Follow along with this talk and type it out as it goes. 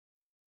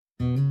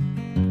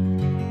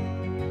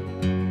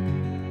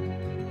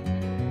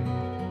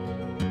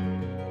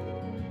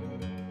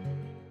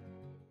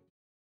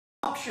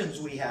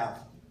options we have.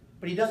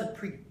 But he doesn't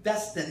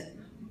predestine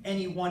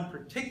any one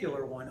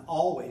particular one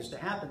always to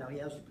happen. Now, he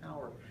has the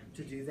power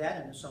to do that,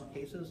 and in some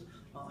cases,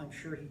 I'm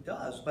sure he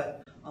does.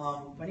 But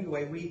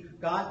anyway,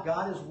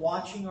 God is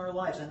watching our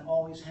lives and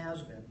always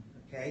has been.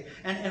 Okay,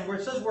 and where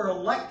it says we're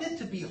elected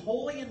to be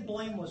holy and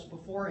blameless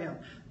before Him,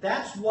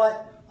 that's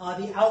what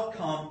the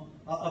outcome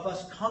of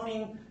us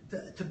coming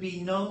to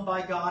be known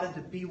by God and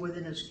to be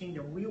within His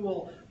kingdom.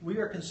 We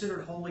are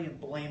considered holy and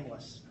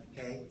blameless.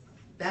 Okay,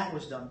 that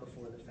was done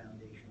before the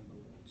foundation of the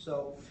world.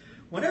 So,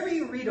 whenever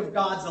you read of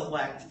God's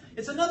elect,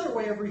 it's another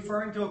way of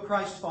referring to a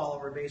Christ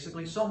follower.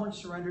 Basically, someone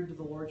surrendered to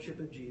the lordship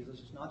of Jesus.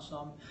 It's not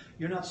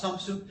you're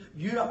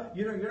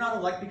not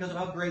elect because of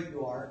how great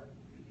you are.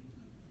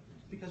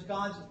 Because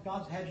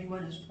God's had you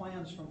in His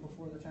plans from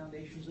before the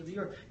foundations of the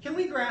earth. Can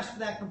we grasp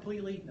that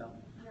completely? No.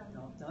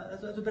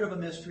 That's a bit of a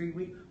mystery.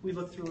 We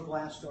look through a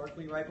glass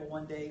darkly, right? But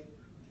one day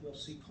we'll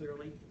see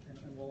clearly and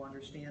we'll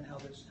understand how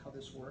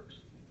this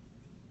works.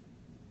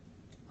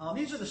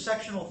 These are the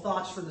sectional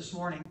thoughts for this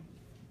morning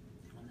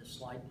on this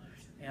slide.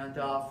 And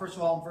first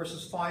of all, in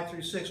verses 5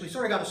 through 6, we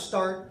sort of got to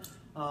start.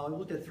 We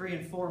looked at 3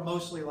 and 4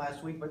 mostly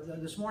last week,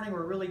 but this morning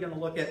we're really going to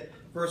look at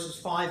verses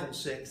 5 and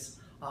 6.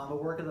 The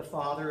work of the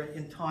Father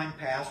in time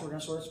past. We're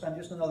going to sort of spend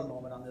just another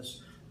moment on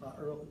this,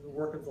 the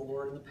work of the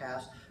Lord in the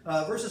past.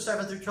 Verses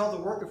 7 through 12,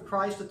 the work of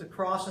Christ at the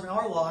cross in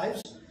our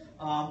lives.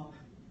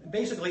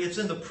 Basically, it's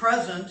in the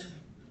present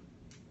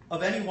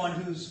of anyone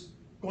who's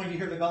going to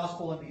hear the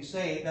gospel and be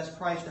saved. That's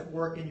Christ at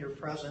work in your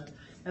present.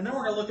 And then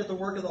we're going to look at the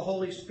work of the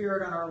Holy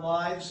Spirit on our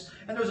lives.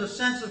 And there's a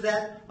sense of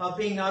that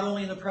being not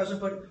only in the present,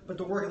 but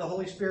the work of the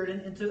Holy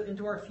Spirit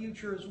into our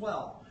future as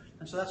well.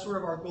 And so that's sort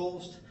of our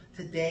goals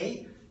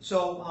today.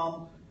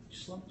 So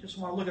just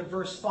want to look at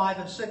verse 5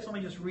 and 6. Let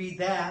me just read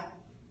that.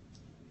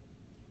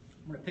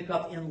 I'm going to pick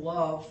up in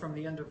love from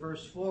the end of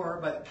verse 4.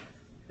 But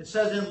it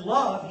says, in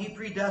love He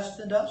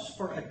predestined us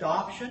for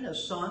adoption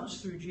as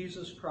sons through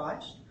Jesus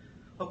Christ,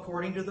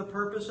 according to the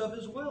purpose of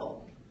His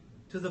will,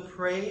 to the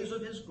praise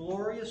of His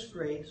glorious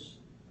grace,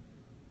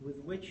 with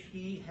which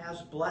He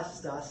has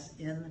blessed us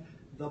in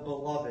the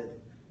Beloved.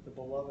 The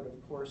Beloved,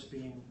 of course,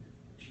 being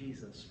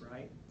Jesus,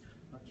 right?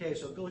 Okay,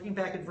 so looking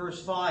back at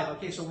verse 5,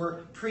 okay, so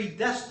we're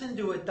predestined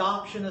to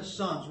adoption as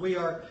sons. We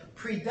are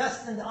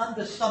predestined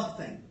unto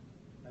something,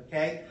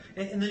 okay?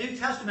 In the New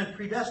Testament,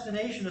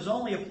 predestination is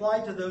only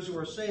applied to those who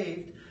are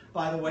saved,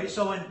 by the way.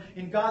 So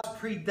in God's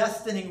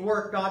predestining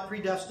work, God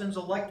predestines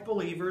elect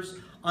believers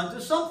unto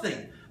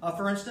something.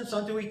 For instance,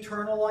 unto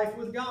eternal life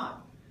with God.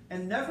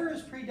 And never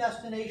is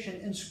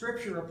predestination in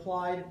Scripture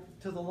applied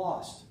to the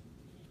lost,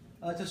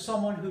 to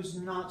someone who's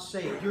not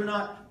saved. You're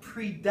not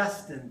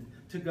predestined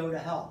to go to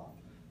hell.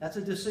 That's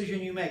a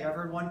decision you make. I've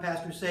heard one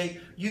pastor say,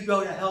 you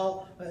go to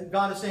hell.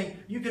 God is saying,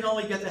 you can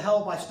only get to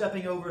hell by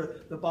stepping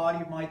over the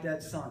body of my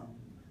dead son.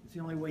 It's the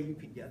only way you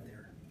can get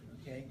there.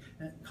 Okay?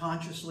 And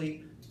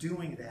consciously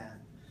doing that.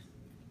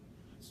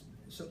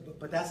 So,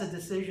 but that's a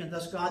decision.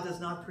 Thus, God does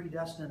not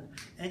predestine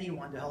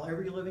anyone to hell.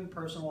 Every living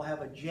person will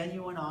have a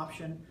genuine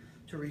option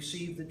to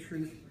receive the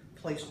truth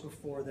placed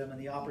before them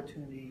and the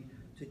opportunity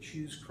to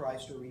choose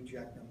Christ or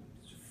reject Him.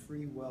 It's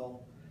free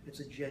will. It's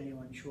a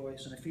genuine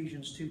choice. In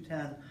Ephesians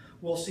 2:10,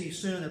 we'll see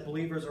soon that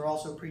believers are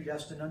also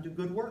predestined unto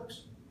good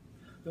works.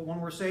 That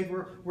when we're saved,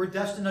 we're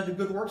destined unto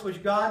good works,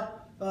 which God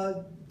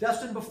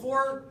destined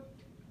before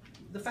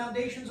the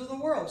foundations of the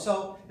world.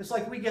 So it's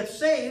like we get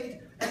saved,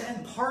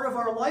 and part of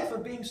our life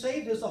of being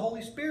saved is the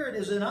Holy Spirit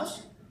is in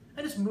us,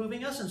 and it's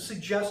moving us and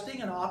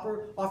suggesting and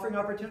offering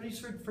opportunities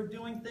for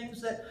doing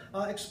things that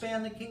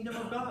expand the kingdom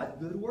of God.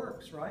 Good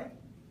works, right?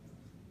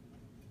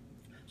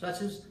 So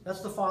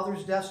that's the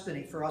Father's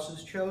destiny for us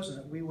as chosen,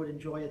 that we would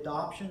enjoy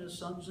adoption as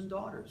sons and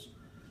daughters.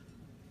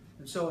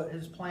 And so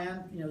His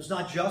plan, is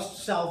not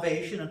just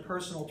salvation and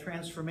personal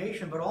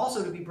transformation, but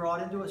also to be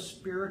brought into a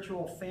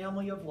spiritual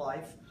family of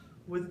life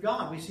with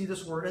God. We see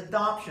this word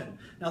adoption.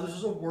 Now, this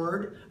is a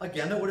word,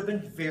 again, that would have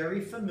been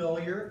very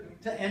familiar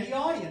to any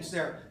audience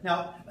there.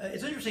 Now,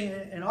 it's interesting,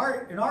 in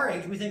our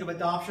age, we think of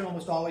adoption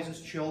almost always as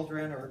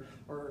children or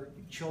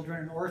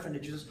children in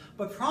orphanages.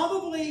 But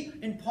probably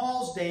in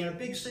Paul's day, in a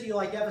big city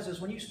like Ephesus,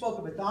 when you spoke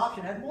of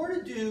adoption, it had more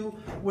to do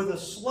with a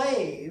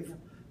slave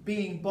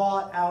being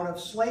bought out of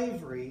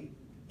slavery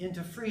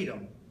into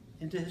freedom,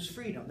 into his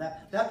freedom.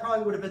 That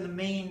probably would have been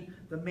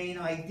the main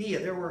idea.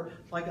 There were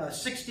like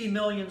 60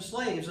 million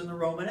slaves in the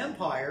Roman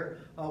Empire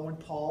when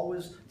Paul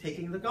was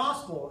taking the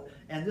gospel.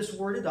 And this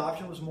word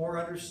adoption was more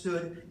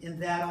understood in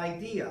that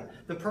idea.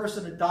 The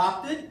person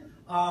adopted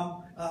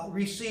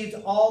received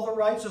all the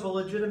rights of a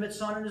legitimate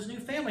son in his new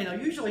family. Now,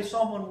 usually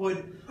someone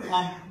would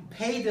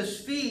pay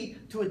this fee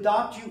to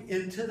adopt you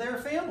into their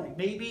family.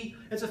 Maybe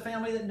it's a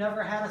family that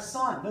never had a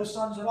son, no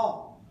sons at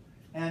all.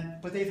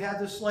 But they've had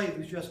this slave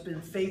who's just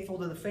been faithful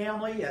to the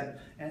family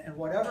and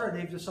whatever, and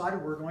they've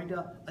decided we're going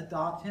to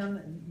adopt him,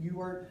 and you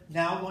are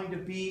now going to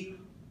be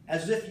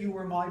as if you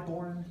were my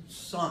born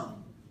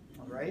son.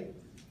 All right?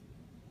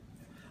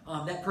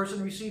 That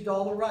person received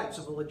all the rights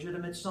of a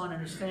legitimate son in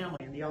his family.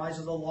 In the eyes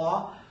of the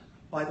law,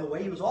 by the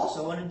way, he was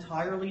also an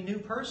entirely new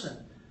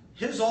person.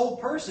 His old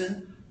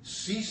person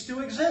cease to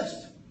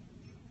exist.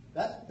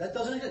 That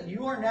doesn't exist.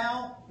 You are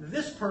now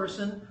this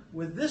person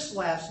with this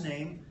last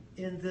name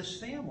in this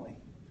family.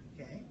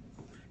 Okay?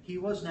 He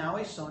was now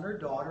a son or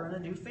daughter in a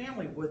new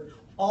family with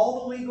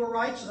all the legal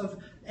rights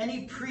of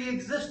any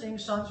pre-existing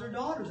sons or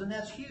daughters. And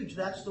that's huge.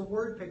 That's the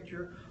word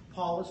picture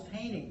Paul is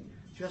painting.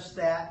 Just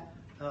that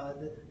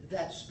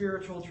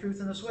spiritual truth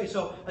in this way.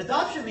 So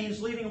adoption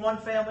means leaving one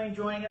family and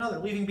joining another,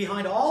 leaving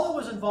behind all that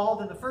was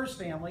involved in the first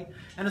family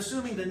and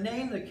assuming the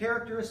name, the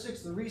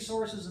characteristics, the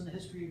resources, and the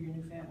history of your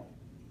new family.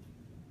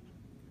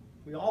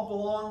 We all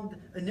belonged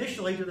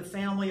initially to the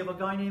family of a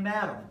guy named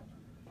Adam.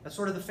 That's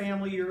sort of the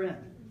family you're in.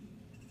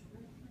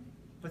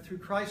 But through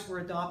Christ, we're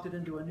adopted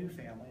into a new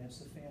family. And it's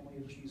the family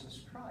of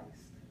Jesus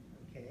Christ.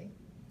 Okay?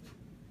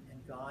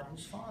 And God,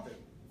 his Father.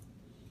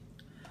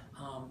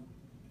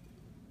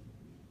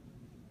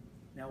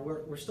 Now,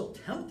 we're still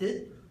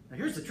tempted. Now,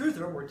 here's the truth.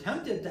 We're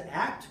tempted to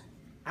act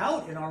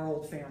out in our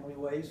old family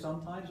ways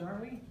sometimes,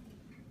 aren't we?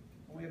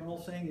 We have an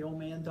old saying, the old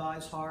man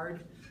dies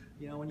hard.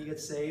 You know, when you get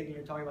saved and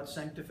you're talking about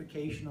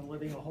sanctification and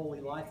living a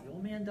holy life, the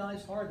old man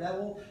dies hard.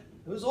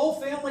 Those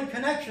old family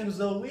connections,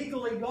 though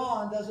legally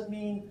gone, doesn't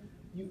mean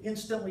you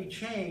instantly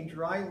change,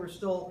 right? We're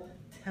still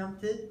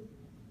tempted.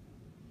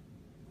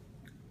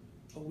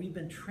 But we've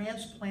been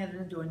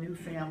transplanted into a new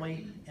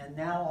family, and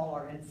now all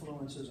our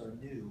influences are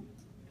new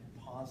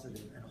and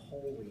positive and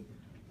holy.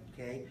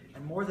 Okay?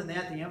 And more than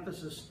that, the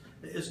emphasis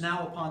is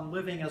now upon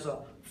living as a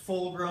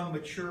full-grown,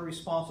 mature,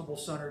 responsible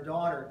son or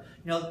daughter.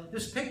 You know,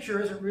 this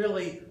picture isn't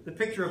really the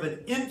picture of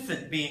an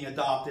infant being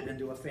adopted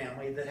into a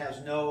family that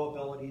has no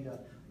ability to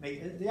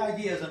make it. The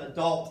idea is an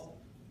adult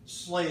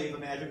slave,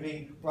 imagine,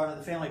 being brought into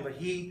the family, but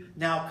he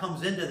now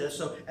comes into this.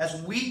 So as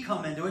we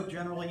come into it,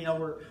 generally, you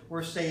know,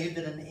 we're saved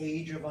at an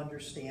age of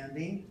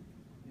understanding.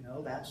 You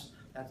know, that's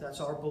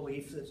our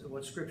belief. That's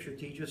what Scripture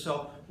teaches.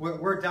 So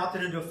we're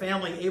adopted into a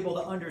family able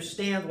to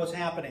understand what's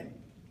happening.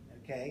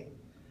 Okay?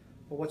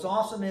 But what's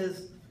awesome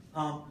is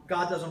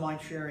God doesn't mind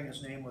sharing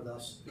his name with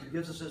us. He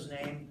gives us his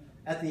name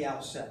at the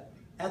outset,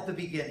 at the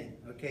beginning.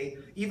 Okay?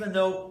 Even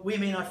though we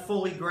may not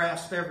fully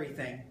grasp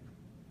everything,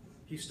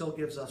 he still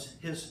gives us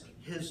his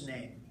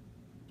name.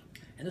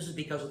 And this is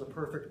because of the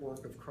perfect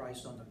work of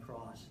Christ on the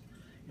cross.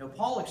 You know,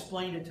 Paul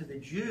explained it to the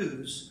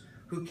Jews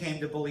who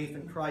came to believe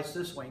in Christ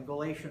this way. In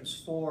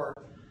Galatians 4,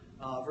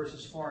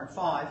 verses 4 and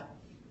 5,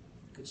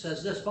 it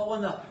says this, "But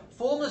when the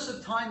fullness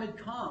of time had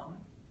come,"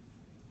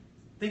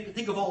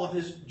 think of all of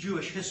his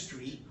Jewish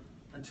history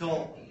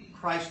until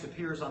Christ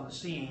appears on the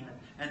scene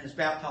and is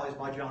baptized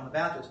by John the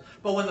Baptist.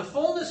 "But when the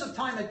fullness of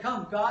time had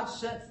come, God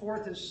sent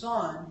forth his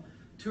Son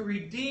to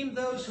redeem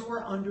those who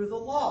were under the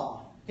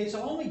law." Okay,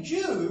 so only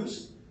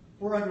Jews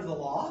were under the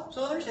law.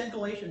 So understand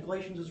Galatians.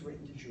 Galatians is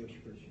written to Jewish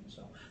Christians.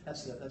 So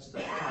that's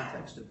the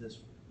context of this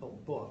whole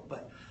book.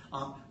 But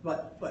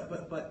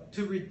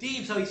to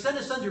redeem. So he sent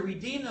his Son to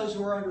redeem those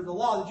who were under the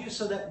law, the Jews,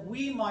 so that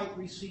we might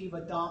receive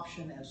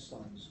adoption as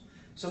sons.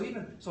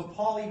 So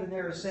Paul even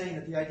there is saying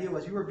that the idea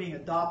was you were being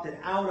adopted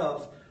out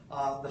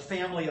of the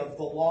family of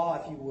the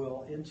law, if you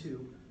will,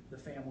 into the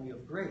family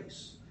of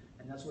grace.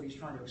 And that's what he's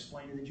trying to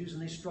explain to the Jews.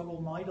 And they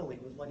struggled mightily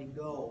with letting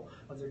go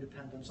of their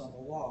dependence on the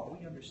law.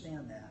 We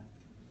understand that.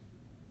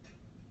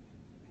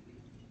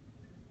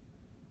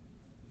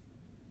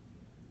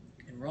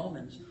 In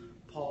Romans,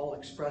 Paul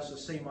expressed the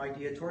same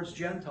idea towards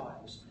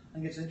Gentiles. I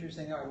think it's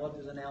interesting. I love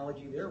his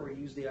analogy there where he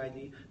used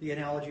the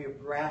analogy of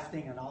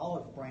grafting an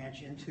olive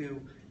branch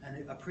into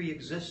a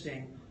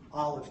pre-existing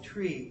olive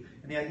tree.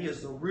 And the idea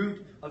is the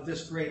root of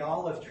this great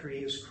olive tree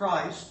is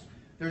Christ.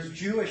 There's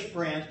Jewish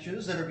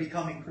branches that are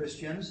becoming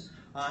Christians.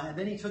 And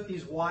then he took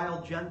these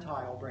wild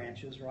Gentile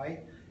branches,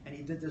 right? And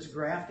he did this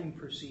grafting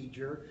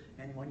procedure.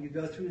 And when you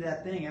go through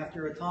that thing,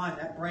 after a time,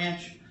 that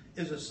branch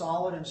is as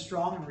solid and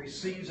strong and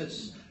receives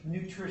its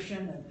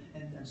nutrition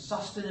and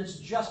sustenance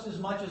just as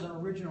much as an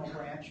original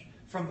branch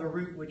from the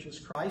root, which is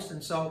Christ.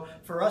 And so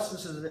for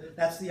us,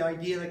 that's the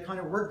idea that kind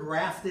of we're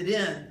grafted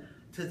in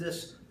to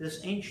this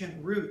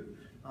ancient root,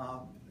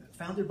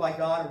 founded by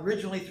God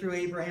originally through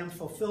Abraham,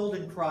 fulfilled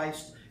in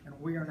Christ, and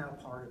we are now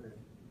part of it.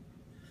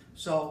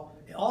 So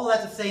all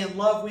that to say, in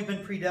love, we've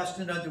been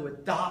predestined unto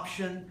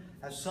adoption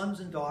as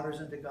sons and daughters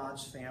into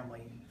God's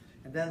family.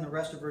 And then the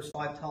rest of verse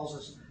 5 tells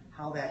us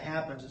how that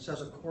happens. It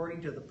says,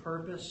 according to the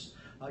purpose,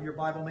 your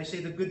Bible may say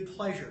the good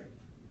pleasure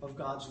of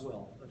God's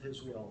will, of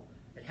his will.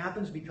 It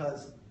happens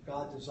because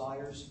God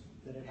desires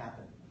that it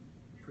happen.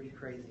 Pretty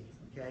crazy,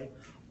 okay?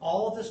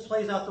 All of this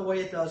plays out the way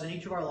it does in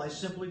each of our lives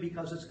simply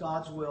because it's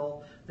God's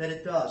will that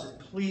it does. It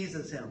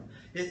pleases him.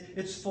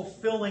 It's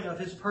fulfilling of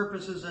his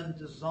purposes and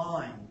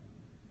design.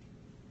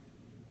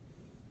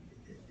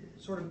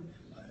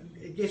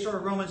 It gave sort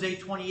of Romans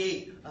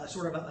 8:28,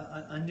 sort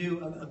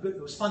of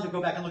it was fun to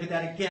go back and look at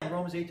that again,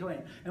 Romans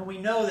 8:28. And we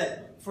know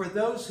that for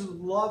those who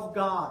love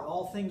God,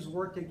 all things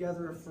work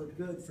together for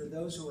good, for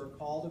those who are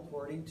called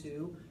according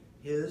to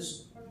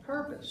his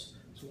purpose.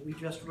 That's what we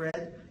just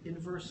read in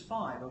verse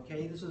 5,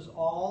 okay? This is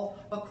all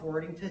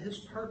according to his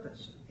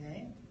purpose,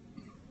 okay?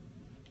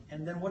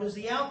 And then what is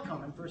the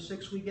outcome? In verse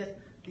 6 we get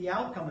the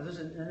outcome of this,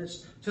 and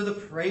it's to the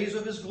praise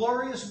of his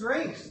glorious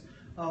grace,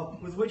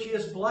 with which he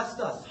has blessed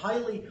us.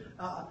 Highly,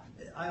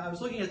 I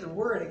was looking at the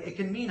word, it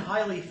can mean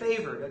highly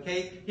favored,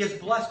 okay? He has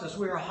blessed us.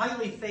 We are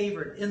highly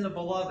favored in the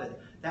beloved.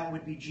 That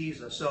would be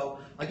Jesus. So,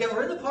 again,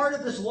 we're in the part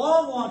of this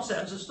long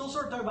sentence. It's still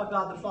sort of talking about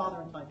God the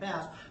Father in time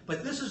past,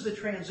 but this is the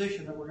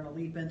transition that we're going to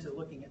leap into,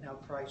 looking at now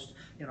Christ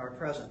in our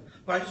present.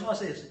 But I just want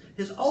to say this.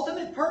 His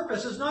ultimate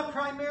purpose is not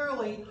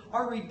primarily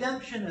our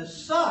redemption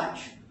as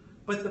such,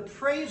 but the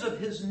praise of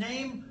his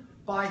name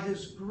by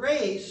his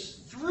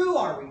grace through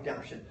our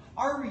redemption.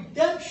 Our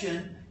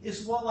redemption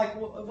is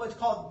what's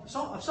called,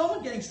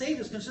 someone getting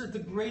saved is considered the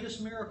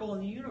greatest miracle in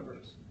the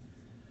universe.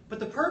 But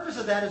the purpose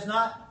of that is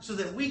not so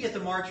that we get to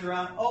march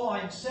around, oh,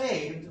 I'm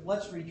saved,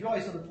 let's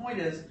rejoice. So the point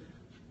is,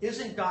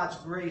 isn't God's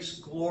grace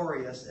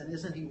glorious, and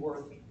isn't he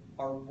worth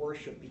our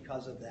worship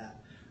because of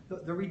that?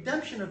 The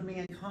redemption of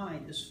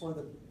mankind is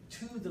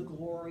to the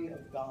glory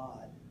of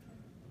God,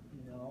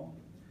 you know.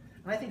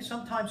 And I think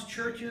sometimes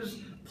churches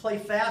play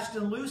fast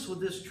and loose with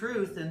this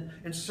truth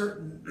in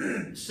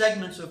certain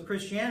segments of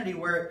Christianity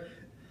where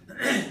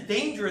it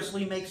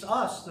dangerously makes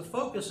us the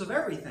focus of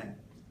everything.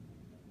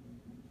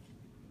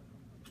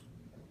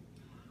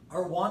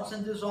 Our wants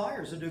and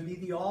desires are to be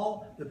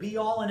the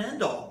be-all and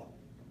end-all.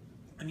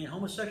 I mean,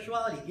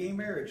 homosexuality, gay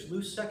marriage,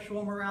 loose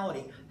sexual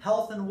morality,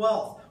 health and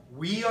wealth.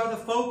 We are the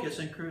focus,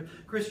 and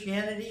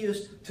Christianity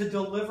is to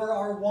deliver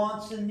our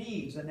wants and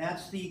needs, and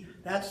that's the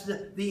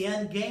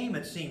end game,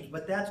 it seems,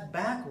 but that's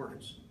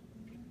backwards.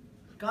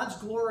 God's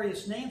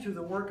glorious name through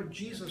the work of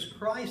Jesus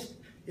Christ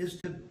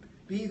is to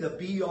be the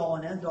be-all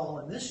and end-all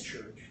in this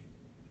church.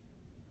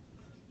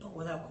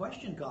 Without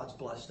question, God's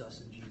blessed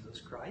us in Jesus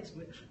Christ.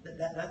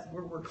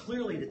 We're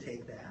clearly to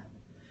take that.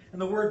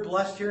 And the word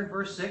blessed here in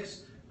verse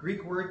 6,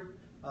 Greek word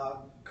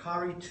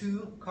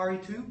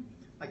karitu.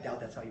 I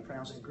doubt that's how you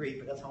pronounce it in Greek,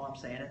 but that's how I'm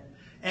saying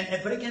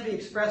it. But it can be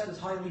expressed as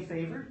highly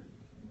favored.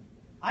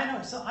 I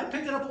know. So I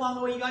picked it up along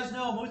the way. You guys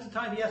know, most of the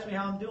time you ask me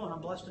how I'm doing,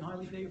 I'm blessed and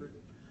highly favored.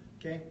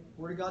 Okay?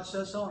 Word of God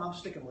says so, and I'm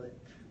sticking with it.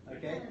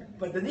 Okay?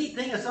 But the neat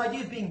thing is, the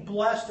idea of being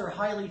blessed or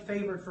highly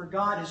favored for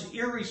God is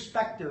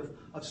irrespective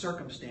of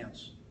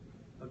circumstance.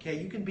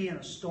 Okay, you can be in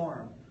a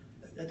storm.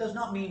 That does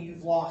not mean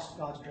you've lost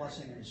God's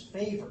blessing and his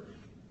favor.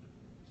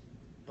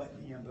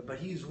 But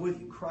he's with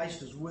you.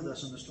 Christ is with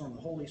us in the storm.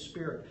 The Holy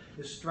Spirit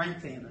is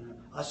strengthening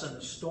us in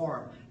the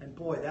storm. And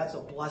boy, that's a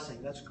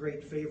blessing. That's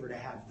great favor to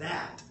have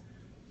that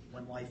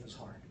when life is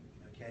hard.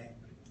 Okay?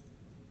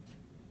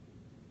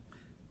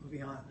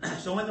 Moving on.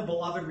 So when the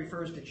beloved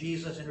refers to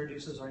Jesus,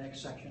 introduces our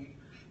next section,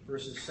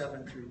 verses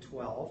 7 through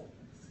 12.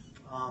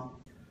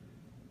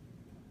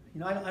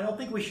 I don't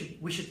think we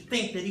should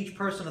think that each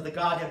person of the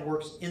Godhead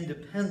works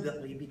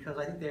independently, because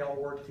I think they all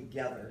work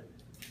together.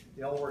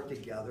 They all work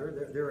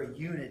together. They're a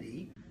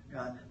unity.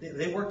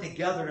 They work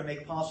together to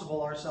make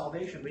possible our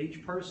salvation. But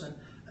each person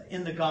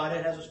in the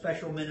Godhead has a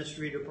special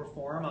ministry to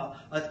perform,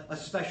 a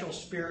special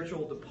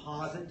spiritual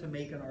deposit to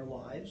make in our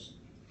lives.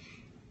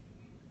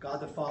 God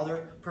the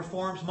Father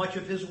performs much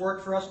of his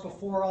work for us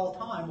before all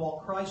time,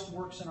 while Christ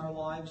works in our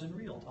lives in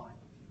real time.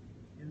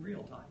 In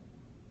real time.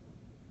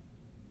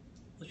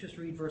 Let's just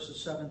read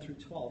verses 7 through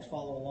 12.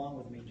 Follow along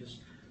with me. Just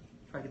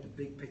try to get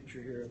the big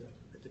picture here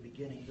at the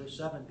beginning. Verse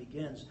 7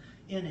 begins,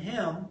 in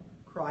him,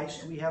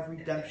 Christ, we have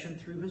redemption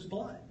through his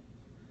blood,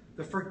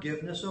 the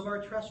forgiveness of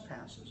our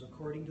trespasses,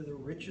 according to the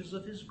riches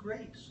of his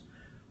grace,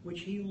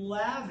 which he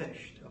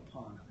lavished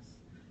upon us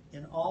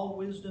in all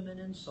wisdom and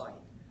insight,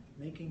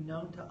 making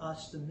known to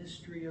us the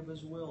mystery of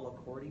his will,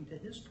 according to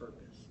his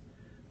purpose,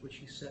 which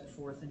he set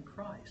forth in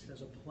Christ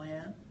as a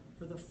plan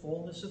for the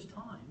fullness of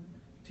time,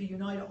 to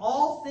unite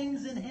all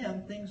things in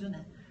him, things in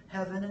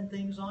heaven and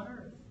things on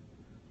earth.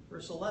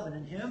 Verse 11,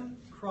 in him,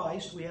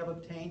 Christ, we have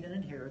obtained an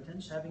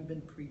inheritance, having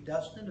been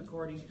predestined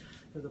according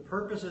to the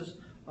purposes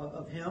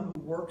of him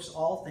who works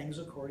all things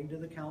according to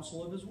the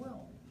counsel of his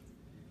will.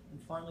 And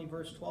finally,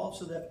 verse 12,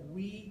 so that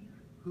we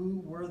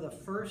who were the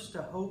first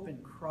to hope in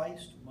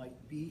Christ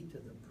might be to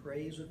the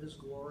praise of his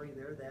glory.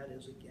 There that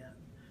is again.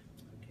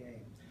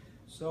 Okay,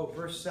 so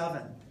verse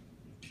 7.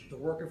 The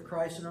work of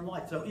Christ in our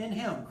life. So in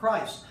him,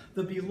 Christ,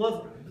 the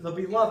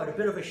beloved, a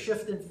bit of a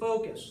shift in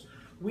focus.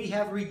 We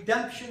have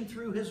redemption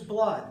through his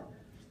blood,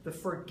 the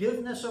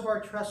forgiveness of our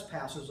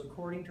trespasses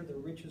according to the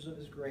riches of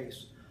his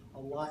grace. A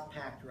lot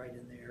packed right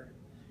in there.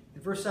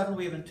 In verse 7,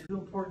 we have two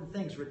important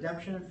things,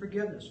 redemption and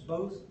forgiveness,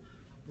 both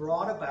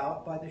brought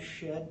about by the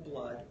shed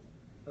blood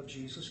of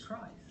Jesus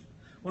Christ.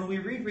 When we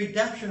read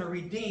redemption or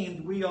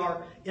redeemed, we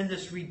are in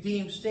this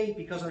redeemed state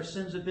because our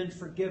sins have been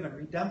forgiven.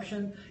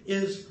 Redemption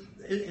is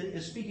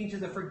speaking to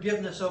the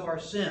forgiveness of our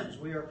sins.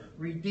 We are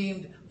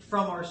redeemed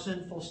from our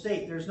sinful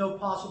state. There's no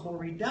possible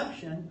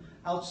redemption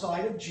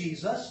outside of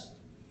Jesus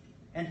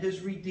and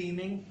his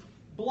redeeming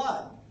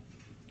blood.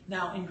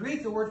 Now, in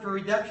Greek, the word for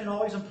redemption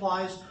always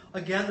implies,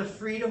 again, the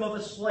freedom of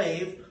a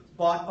slave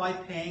bought by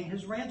paying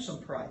his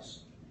ransom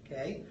price.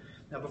 Okay?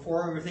 Now,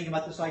 before we were thinking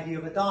about this idea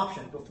of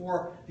adoption.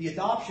 Before the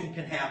adoption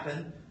can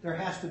happen, there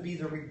has to be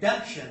the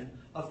redemption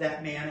of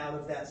that man out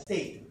of that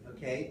state.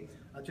 Okay?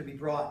 to be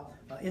brought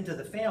into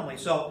the family.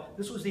 So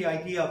this was the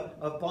idea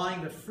of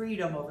buying the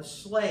freedom of a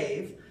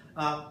slave.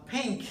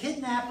 Paying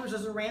kidnappers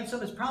as a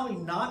ransom is probably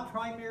not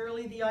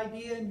primarily the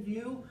idea in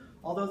view,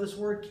 although this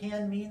word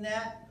can mean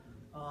that.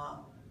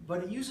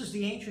 But it uses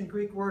the ancient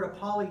Greek word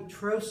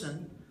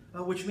apolytrosin,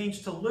 which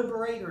means to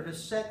liberate or to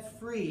set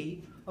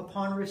free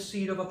upon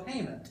receipt of a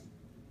payment.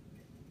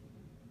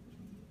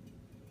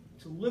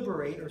 To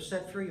liberate or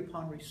set free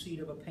upon receipt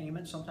of a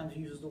payment. Sometimes it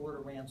uses the word a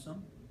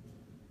ransom.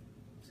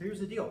 So here's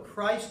the deal.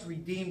 Christ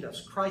redeemed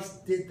us.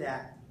 Christ did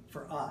that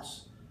for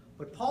us.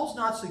 But Paul's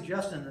not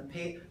suggesting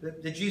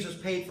that Jesus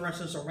paid, for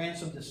instance, a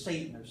ransom to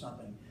Satan or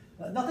something.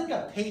 Nothing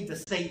got paid to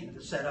Satan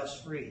to set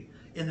us free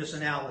in this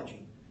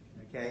analogy.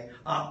 Okay?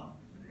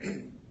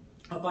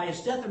 By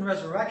his death and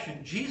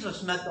resurrection,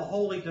 Jesus met the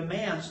holy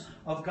demands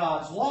of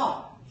God's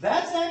law.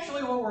 That's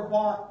actually what we're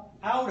bought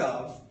out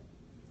of,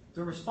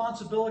 the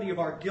responsibility of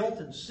our guilt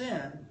and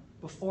sin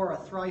before a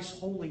thrice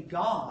holy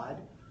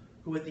God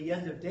who at the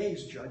end of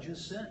days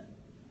judges sin.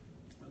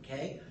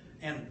 Okay?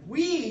 And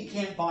we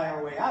can't buy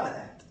our way out of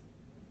that.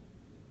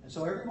 And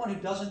so everyone who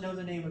doesn't know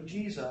the name of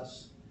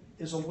Jesus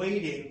is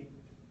awaiting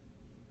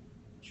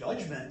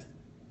judgment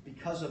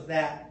because of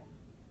that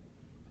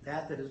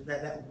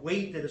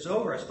weight that is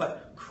over us.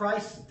 But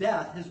Christ's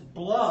death, his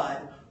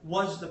blood,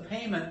 was the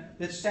payment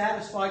that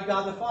satisfied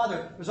God the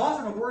Father. There's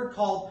often a word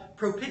called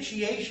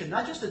propitiation,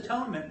 not just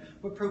atonement,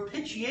 but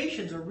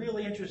propitiation is a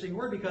really interesting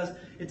word because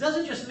it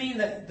doesn't just mean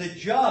that the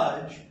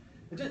judge,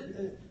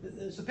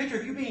 it's a picture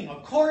of you being in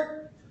a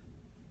court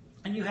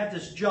and you have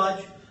this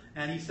judge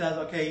and he says,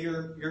 okay,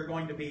 you're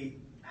going to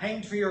be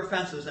hanged for your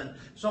offenses, and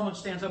someone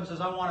stands up and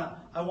says, I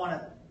want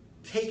to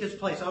take his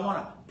place. I want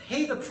to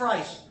pay the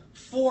price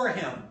for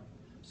him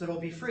so that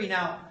he'll be free.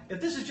 Now,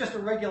 if this is just a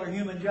regular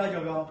human judge,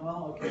 you'll go,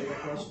 well, okay,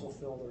 that does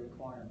fulfill the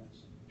requirements.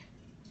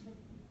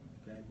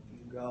 Okay, you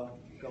can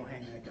go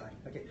hang that guy.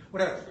 Okay,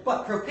 whatever.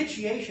 But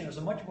propitiation is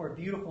a much more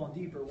beautiful and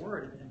deeper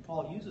word, and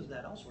Paul uses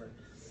that elsewhere.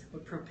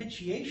 But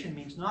propitiation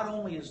means not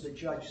only is the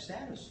judge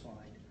satisfied,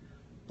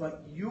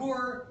 but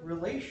your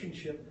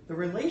relationship, the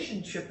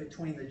relationship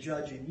between the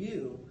judge and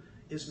you,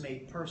 is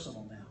made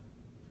personal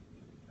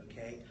now.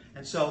 Okay?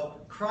 And so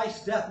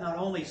Christ's death not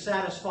only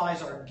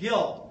satisfies our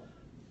guilt,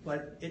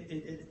 but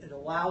it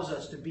allows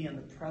us to be in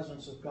the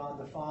presence of God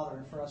the Father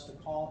and for us to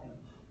call him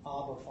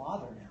Abba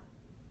Father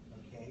now.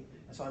 Okay?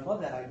 And so I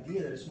love that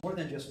idea that it's more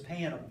than just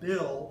paying a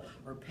bill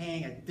or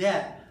paying a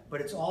debt,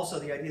 but it's also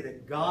the idea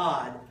that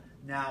God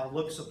now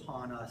looks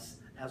upon us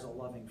as a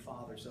loving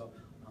Father. So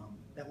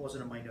that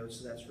wasn't in my notes,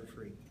 so that's for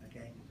free.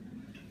 Okay?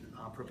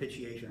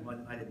 Propitiation.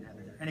 I didn't have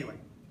it there. Anyway.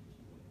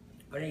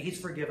 But he's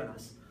forgiven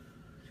us.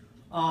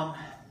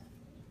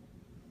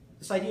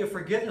 This idea of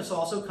forgiveness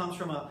also comes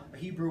from a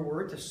Hebrew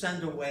word, to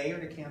send away or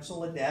to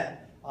cancel a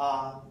debt.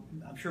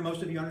 I'm sure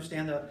most of you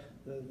understand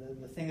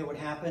the thing that would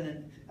happen,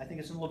 and I think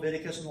it's in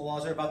Leviticus and the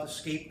laws are about the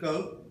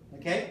scapegoat.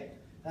 Okay?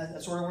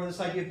 That's sort of where this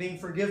idea of being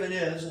forgiven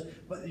is.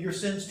 But your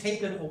sins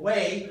taken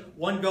away.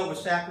 One goat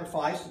was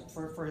sacrificed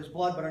for his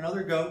blood, but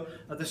another goat,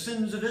 the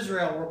sins of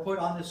Israel were put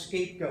on the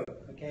scapegoat.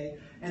 Okay?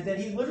 And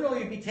then he literally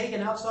would be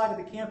taken outside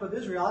of the camp of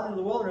Israel, out into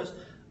the wilderness,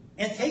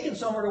 and taken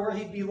somewhere to where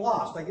he'd be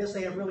lost. I guess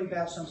they had a really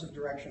bad sense of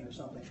direction or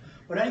something.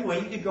 But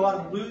anyway, you could go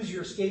out and lose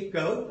your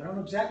scapegoat. I don't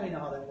exactly know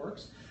how that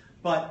works.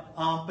 But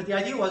the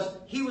idea was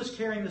he was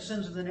carrying the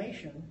sins of the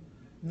nation,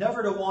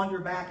 never to wander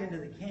back into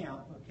the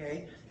camp.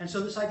 Okay? And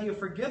so this idea of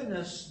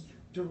forgiveness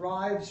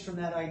derives from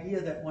that idea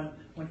that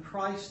when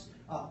Christ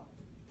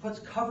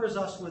covers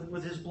us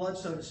with his blood,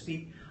 so to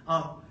speak,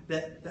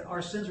 that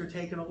our sins are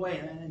taken away.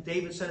 And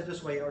David said it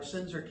this way, our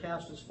sins are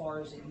cast as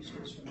far as the east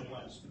is from the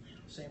west.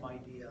 Same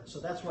idea. So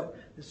that's what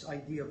this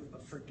idea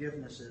of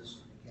forgiveness is.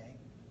 Okay?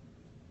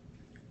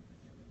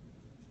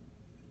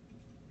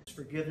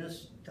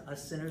 Forgiveness to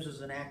us sinners is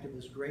an act of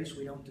his grace.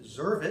 We don't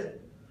deserve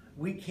it.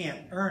 We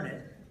can't earn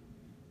it.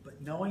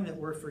 But knowing that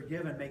we're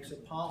forgiven makes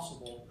it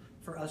possible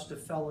for us to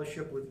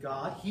fellowship with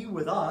God, he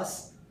with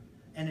us,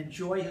 and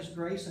enjoy his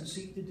grace and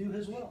seek to do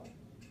his will.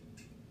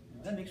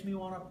 That makes me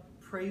want to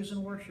praise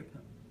and worship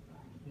him.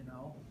 You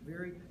know,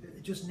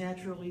 it just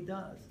naturally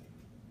does.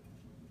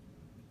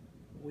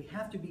 What we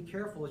have to be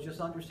careful is just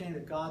understanding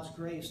that God's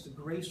grace, the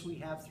grace we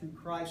have through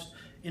Christ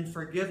in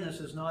forgiveness,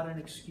 is not an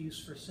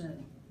excuse for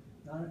sin.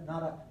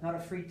 Not a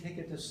free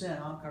ticket to sin.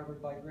 I'm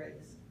covered by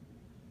grace.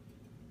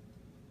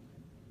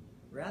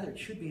 Rather, it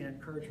should be an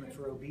encouragement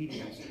for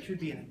obedience. It should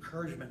be an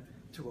encouragement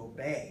to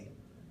obey.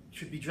 It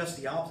should be just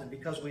the opposite.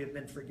 Because we have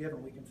been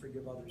forgiven, we can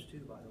forgive others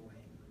too, by the way.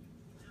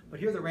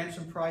 But here the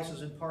ransom price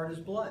is in part his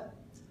blood,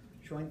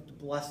 showing that the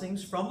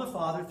blessings from the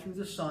Father through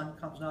the Son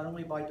comes not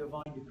only by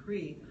divine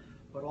decree,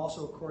 but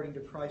also according to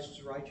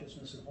Christ's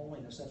righteousness and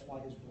holiness. That's why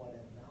his blood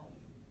had value.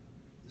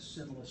 The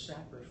sinless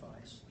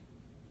sacrifice.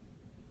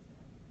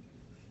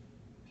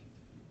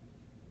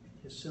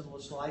 His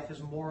sinless life,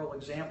 his moral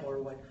example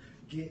are what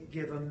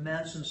give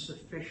immense and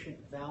sufficient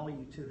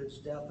value to his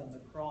death on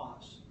the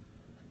cross,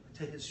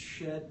 to his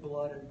shed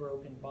blood and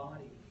broken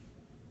body.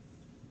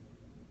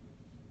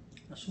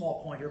 A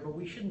small point here, but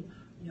we shouldn't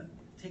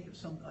take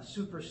a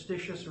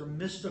superstitious or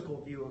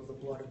mystical view of the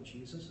blood of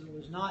Jesus. It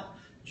was not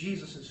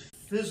Jesus'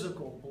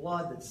 physical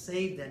blood that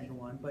saved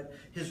anyone, but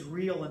his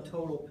real and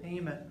total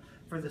payment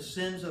for the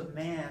sins of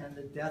man and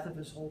the death of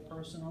his whole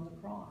person on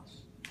the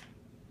cross.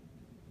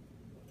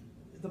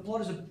 The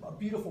blood is a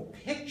beautiful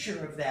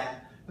picture of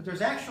that, but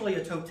there's actually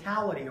a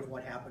totality of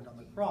what happened on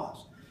the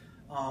cross.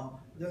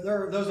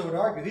 There are those that would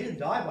argue he didn't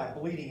die by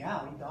bleeding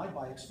out, he died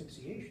by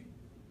asphyxiation.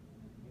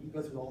 You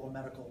go through all the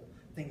medical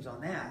things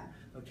on that.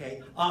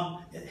 Okay,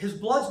 his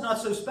blood's not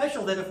so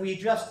special that if we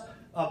just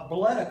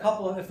bled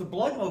if the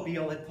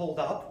bloodmobile had pulled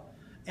up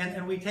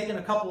and we'd taken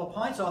a couple of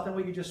pints off, then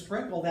we could just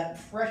sprinkle that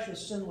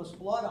precious sinless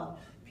blood on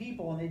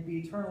people and they'd be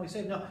eternally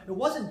saved. No, it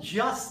wasn't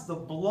just the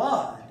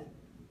blood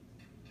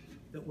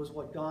that was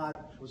what God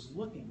was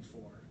looking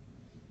for.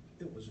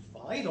 It was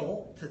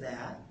vital to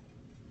that.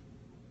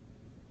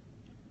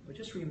 But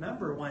just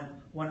remember when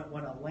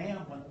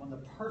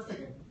the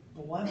perfect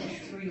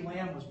blemish-free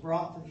lamb was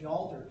brought to the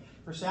altar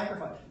for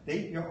sacrifice,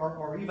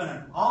 or even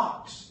an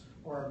ox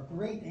or a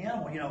great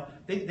animal,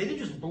 they didn't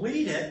just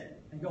bleed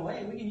it and go,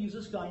 hey, we can use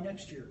this guy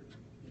next year.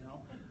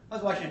 I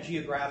was watching a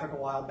Geographic a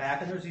while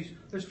back, and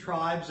there's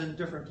tribes in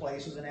different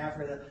places in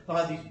Africa that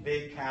have these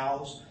big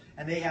cows,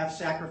 and they have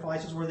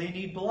sacrifices where they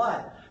need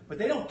blood. But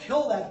they don't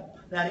kill that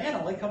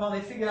animal. They come out,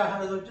 they figure out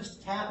how to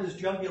just tap his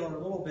jugular a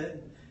little bit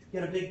and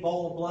get a big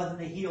bowl of blood, and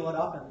they heal it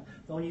up, and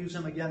they'll use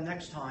him again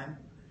next time.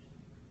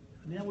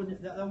 I mean,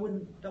 that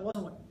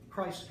wasn't what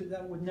Christ could.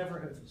 That would never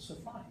have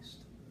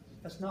sufficed.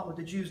 That's not what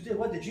the Jews did.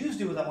 What did the Jews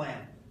do with the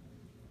lamb?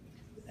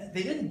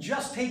 They didn't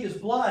just take his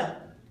blood;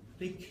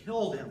 they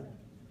killed him.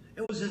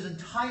 It was his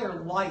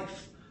entire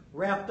life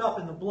wrapped up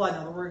in the blood.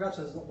 Now, the Word of God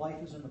says that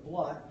life is in the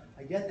blood.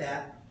 I get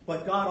that,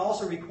 but God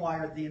also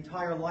required the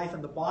entire life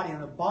in the body,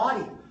 and the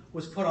body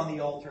was put on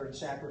the altar and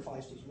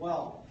sacrificed as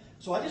well.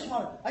 So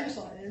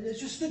it's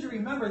just good to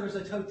remember there's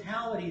a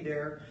totality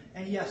there,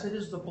 and yes, it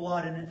is the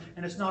blood,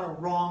 and it's not a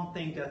wrong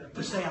thing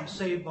to say I'm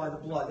saved by the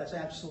blood. That's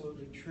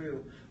absolutely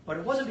true. But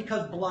it wasn't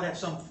because blood had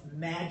some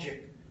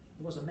magic,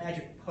 it was a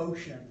magic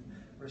potion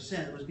or sin.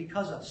 It was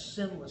because a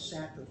sinless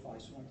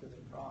sacrifice went to the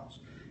cross.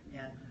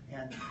 And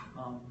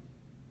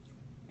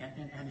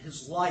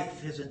his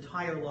life, his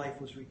entire life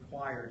was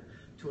required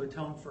to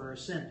atone for our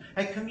sin.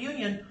 At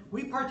communion,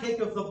 we partake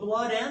of the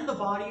blood and the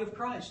body of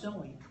Christ, don't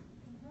we?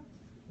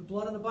 The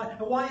blood and the body.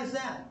 And why is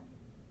that?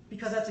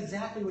 Because that's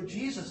exactly what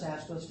Jesus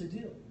asked us to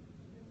do.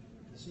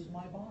 This is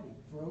my body,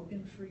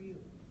 broken for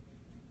you.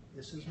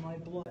 This is my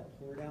blood,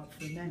 poured out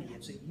for many.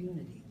 It's a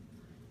unity.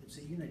 It's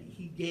a unity.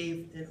 He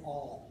gave it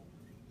all.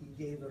 He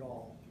gave it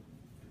all.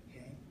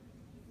 Okay?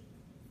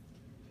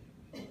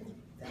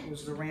 That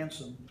was the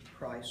ransom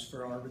price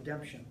for our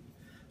redemption.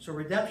 So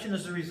redemption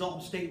is the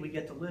resultant state we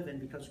get to live in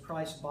because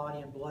Christ's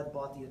body and blood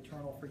bought the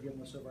eternal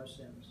forgiveness of our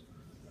sins.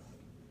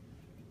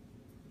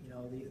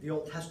 The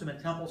Old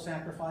Testament temple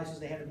sacrifices,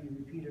 they had to be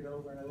repeated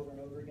over and over and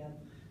over again.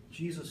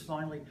 Jesus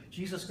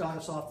got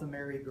us off the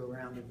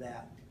merry-go-round of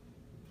that.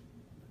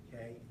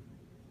 Okay?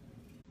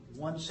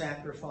 One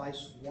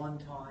sacrifice, one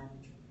time,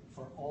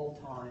 for all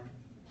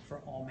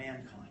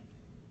mankind.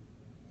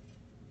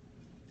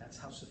 That's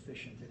how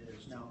sufficient it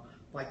is. Now,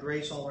 by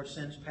grace, all our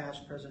sins,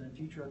 past, present, and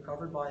future, are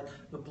covered by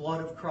the blood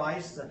of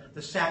Christ,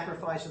 the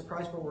sacrifice of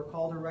Christ, but we're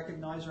called to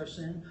recognize our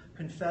sin,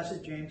 confess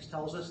it. James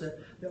tells us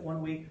that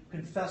when we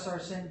confess our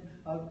sin,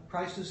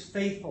 Christ is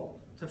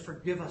faithful to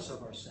forgive us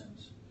of our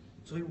sins.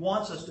 So he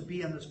wants us to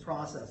be in this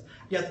process.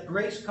 Yet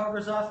grace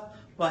covers us,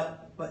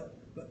 but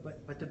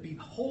to be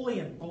holy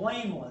and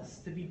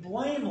blameless,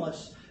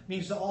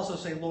 means to also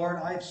say, Lord,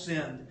 I've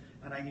sinned,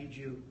 and I need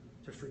you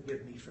to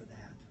forgive me for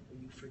that. Will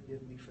you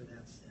forgive me for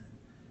that sin?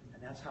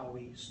 And that's how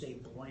we stay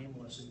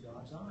blameless in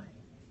God's eye.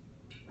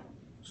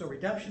 So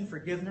redemption,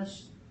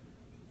 forgiveness,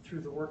 through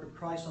the work of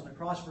Christ on the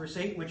cross, verse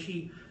 8,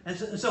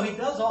 so he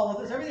does all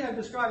of this. Everything I've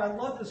described, I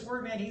love this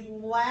word, man. He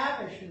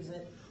lavishes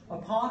it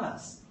upon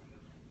us.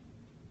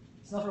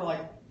 It's not sort of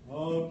like,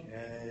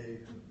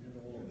 okay, a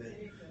little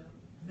bit.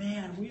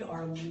 Man, we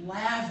are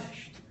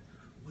lavished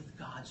with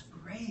God's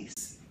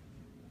grace.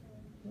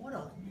 What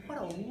a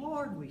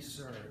Lord we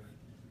serve.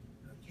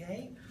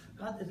 Okay?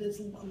 God, this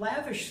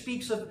lavish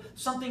speaks of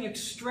something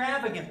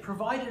extravagant,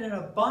 provided in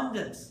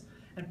abundance.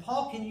 And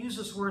Paul can use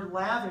this word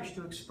lavish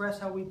to express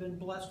how we've been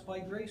blessed by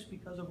grace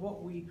because of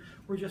what we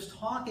were just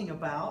talking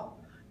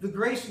about. The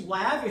grace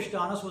lavished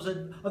on us was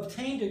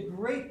obtained at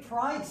great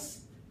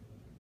price.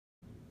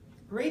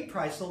 Great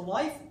price. The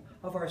life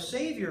of our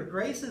Savior,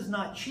 grace is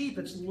not cheap,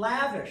 it's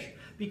lavish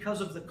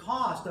because of the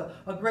cost.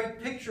 A great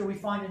picture we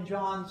find in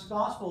John's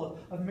Gospel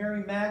of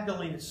Mary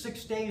Magdalene. It's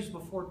 6 days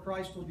before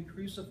Christ will be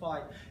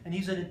crucified, and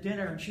he's at a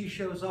dinner, and she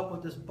shows up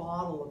with this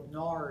bottle of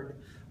nard,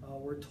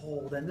 we're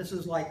told. And this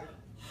is like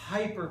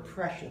hyper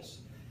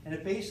precious. And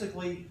it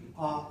basically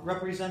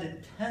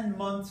represented 10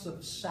 months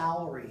of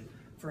salary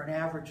for an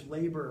average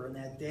laborer in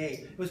that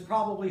day. It was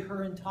probably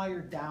her entire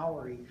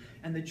dowry.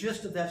 And the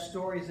gist of that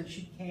story is that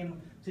she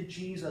came to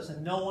Jesus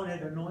and no one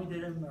had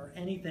anointed him or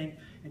anything.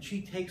 And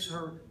she takes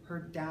her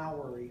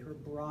dowry, her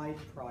bride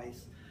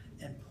price,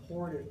 and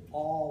poured it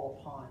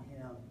all upon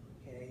him.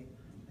 Okay? okay?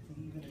 I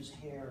think even his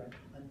hair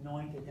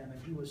anointed him,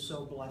 and he was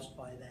so blessed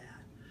by that.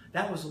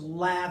 That was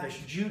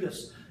lavish.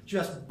 Judas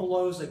just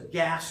blows a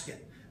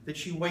gasket that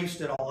she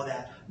wasted all of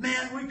that.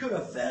 Man, we could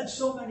have fed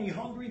so many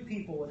hungry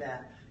people with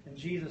that. And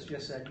Jesus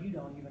just said, you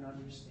don't even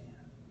understand.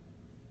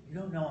 You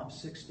don't know I'm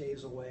 6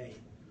 days away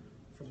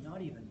from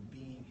not even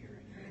being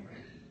here anymore.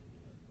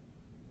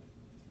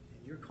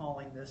 And you're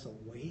calling this a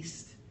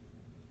waste?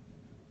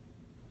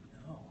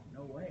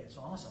 No way. It's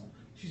awesome.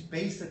 She's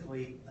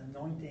basically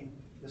anointing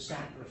the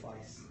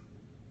sacrifice,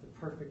 the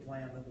perfect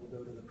lamb that will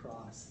go to the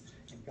cross.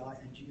 And God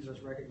and Jesus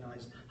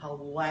recognized how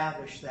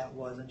lavish that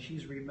was, and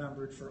she's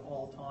remembered for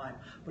all time.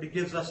 But it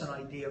gives us an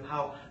idea of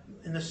how,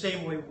 in the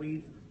same way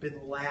we've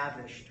been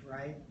lavished,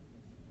 right?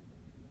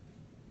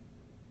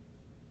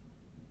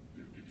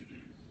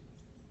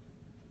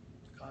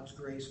 God's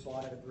grace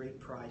bought at a great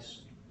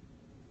price.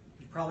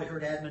 You've probably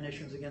heard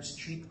admonitions against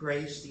cheap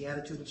grace, the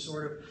attitude of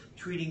sort of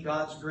treating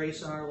God's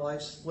grace in our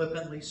lives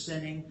flippantly,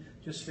 sinning,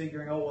 just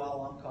figuring, oh,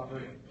 well, I'm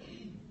covered.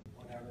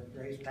 Whatever,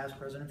 grace, past,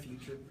 present, and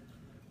future.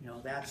 You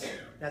know, that's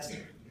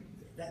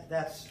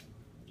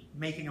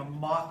making a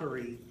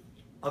mockery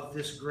of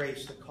this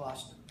grace that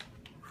cost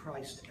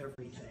Christ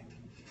everything.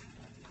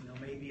 You know,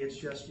 maybe it's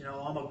just, you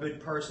know, I'm a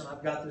good person.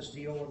 I've got this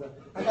deal with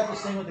I got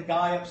this thing with the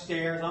guy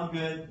upstairs. I'm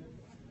good.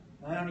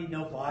 I don't need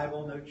no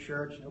Bible, no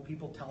church, no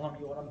people telling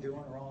me what I'm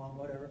doing wrong,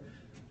 whatever.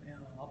 You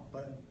know,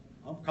 but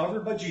I'm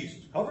covered by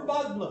Jesus, covered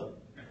by the blood.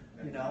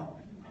 You know,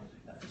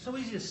 it's so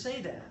easy to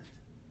say that.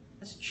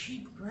 That's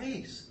cheap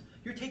grace.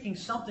 You're taking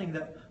something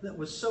that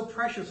was so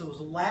precious, it was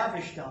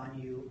lavished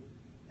on you,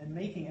 and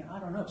making it, I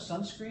don't know,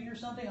 sunscreen or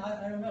something?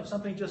 I don't know,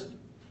 something just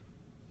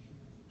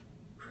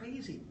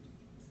crazy.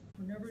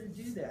 We're never to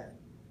do that.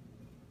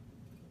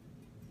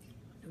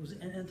 It was,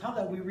 and on top of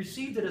that, we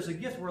received it as a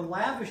gift. We're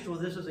lavished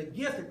with this as a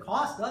gift. It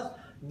cost us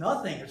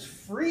nothing. It's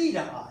free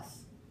to us.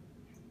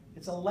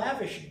 It's a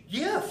lavish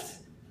gift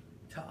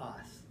to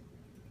us.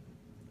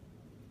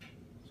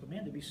 So,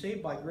 man, to be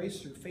saved by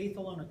grace through faith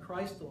alone in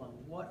Christ alone,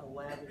 what a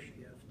lavish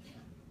gift.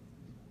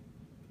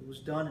 It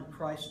was done in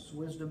Christ's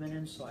wisdom and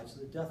insight.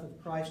 So the death of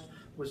Christ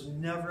was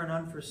never an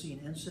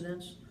unforeseen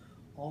incident.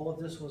 All of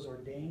this was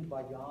ordained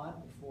by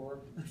God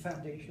before the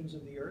foundations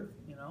of the earth,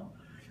 you know.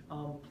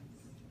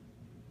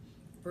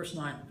 Verse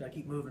 9, got to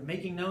keep moving.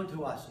 Making known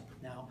to us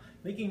now.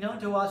 Making known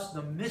to us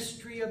the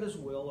mystery of his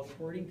will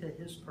according to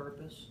his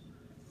purpose.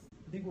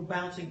 I think we're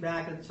bouncing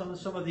back, and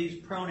some of these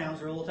pronouns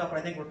are a little tough, but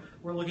I think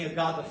we're looking at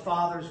God the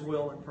Father's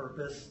will and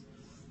purpose.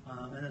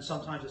 And then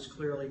sometimes it's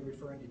clearly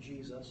referring to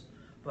Jesus.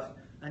 But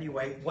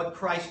anyway, what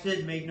Christ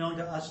did made known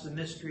to us the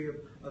mystery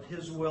of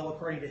his will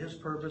according to his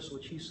purpose,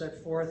 which he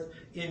set forth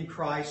in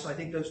Christ. So I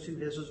think those two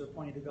his's are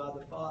pointing to God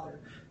the Father,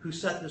 who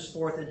set this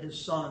forth in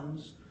his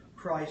Son's,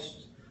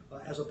 Christ,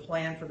 as a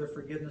plan for the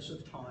forgiveness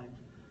of time,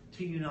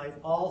 to unite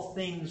all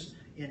things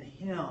in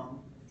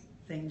him,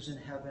 things in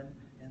heaven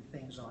and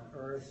things on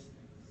earth.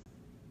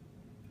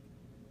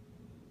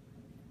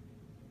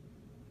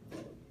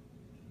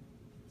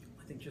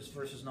 I think just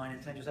verses 9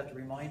 and 10 just have to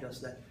remind us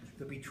that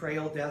the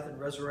betrayal, death, and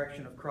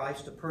resurrection of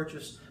Christ to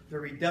purchase the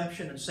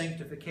redemption and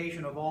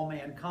sanctification of all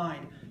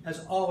mankind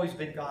has always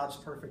been God's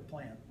perfect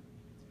plan.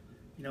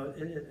 You know,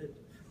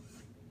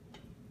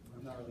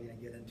 I'm not really going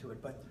to get into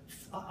it, but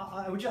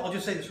I'll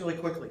just say this really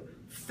quickly.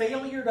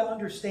 Failure to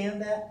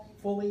understand that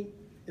fully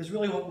is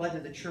really what led to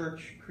the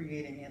church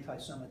creating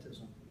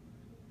anti-Semitism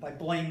by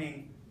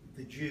blaming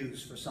the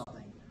Jews for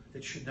something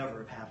that should never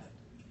have happened.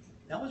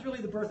 That was really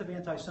the birth of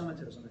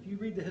anti-Semitism. If you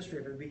read the history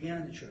of it, it began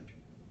in the church.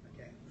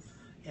 Okay,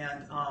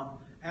 and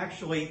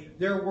actually,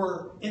 there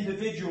were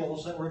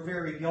individuals that were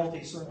very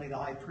guilty. Certainly, the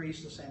high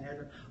priest, the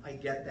Sanhedrin. I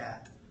get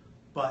that,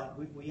 but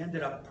we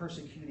ended up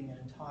persecuting an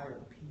entire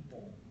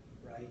people.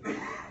 Right,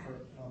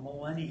 for a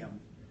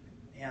millennium.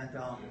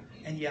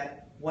 And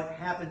yet, what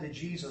happened to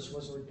Jesus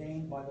was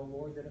ordained by the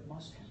Lord that it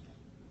must happen.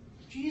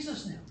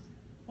 Jesus knew.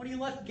 When he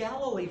left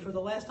Galilee for the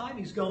last time,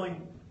 he's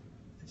going,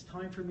 it's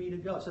time for me to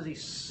go. It says he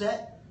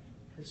set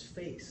his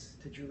face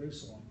to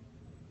Jerusalem,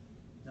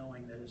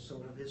 knowing that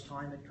his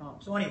time had come.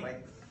 So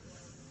anyway,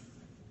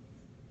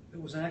 it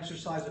was an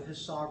exercise of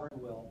his sovereign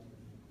will.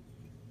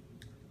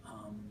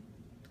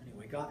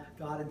 Anyway,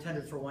 God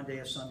intended for one day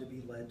a son to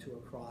be led to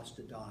a cross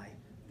to die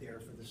there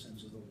for the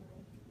sins of the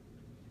world.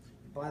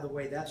 By the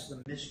way, that's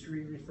the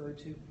mystery referred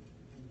to in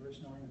verse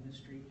 9, the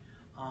mystery.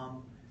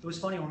 It was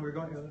funny when we were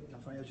going,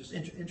 not funny, it was just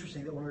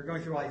interesting that when we were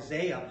going through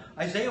Isaiah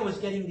was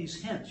getting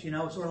these hints, you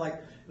know, sort of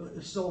like, it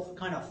was still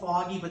kind of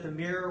foggy, but the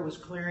mirror was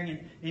clearing,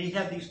 and he'd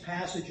have these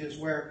passages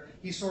where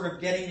he's sort of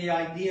getting the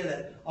idea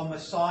that a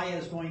Messiah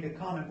is going to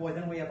come, and boy,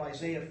 then we have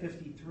Isaiah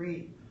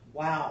 53.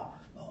 Wow,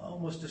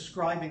 almost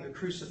describing the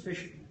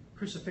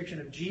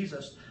crucifixion of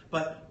Jesus.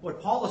 But what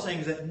Paul is saying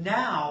is that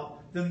now,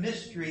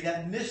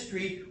 that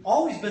mystery,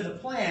 always been the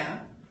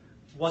plan,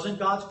 wasn't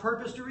God's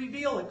purpose to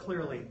reveal it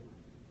clearly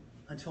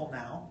until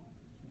now.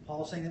 And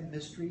Paul is saying that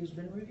mystery has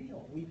been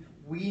revealed.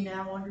 We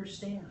now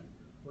understand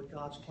what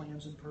God's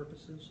plans and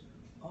purposes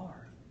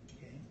are.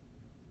 Okay?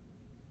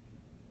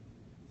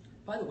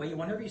 By the way,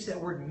 whenever you see that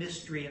word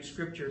mystery in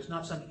Scripture, it's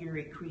not some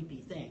eerie, creepy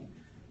thing.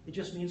 It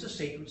just means a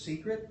sacred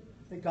secret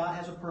that God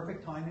has a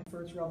perfect timing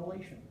for its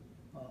revelation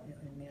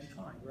in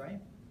mankind, right?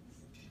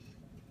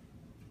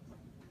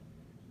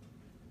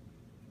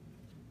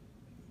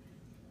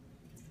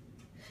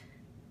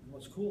 And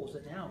what's cool is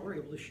that now we're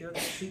able to share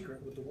that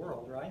secret with the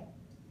world, right?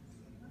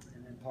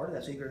 And then part of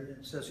that secret,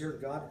 it says here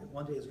that God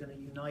one day is going to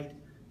unite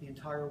the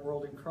entire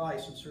world in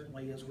Christ, and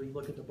certainly as we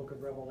look at the book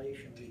of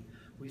Revelation,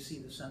 we see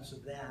the sense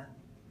of that.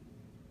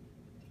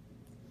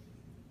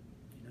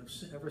 You know,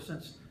 ever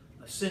since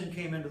sin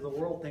came into the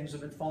world, things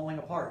have been falling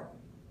apart,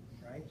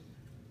 right?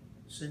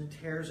 Sin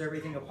tears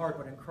everything apart,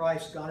 but in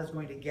Christ, God is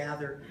going to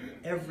gather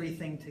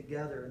everything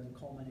together in the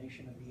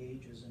culmination of the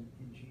ages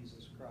in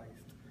Jesus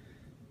Christ.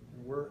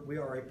 And we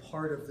are a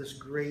part of this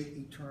great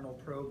eternal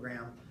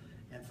program,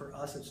 and for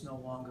us, it's no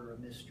longer a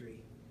mystery.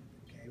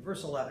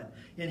 Verse 11,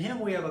 in him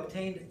we have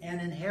obtained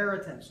an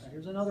inheritance. Now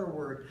here's another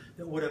word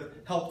that would have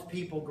helped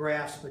people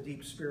grasp a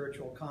deep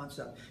spiritual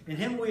concept. In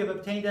him we have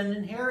obtained an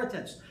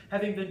inheritance,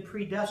 having been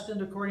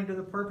predestined according to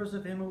the purpose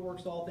of him who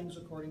works all things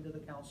according to the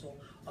counsel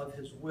of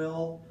his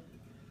will.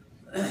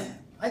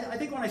 I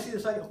think when I see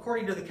this,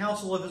 according to the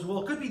counsel of his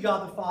will, it could be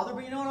God the Father,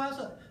 but you know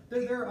what?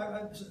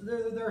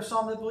 There are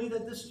some that believe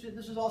that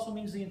this also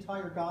means the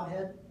entire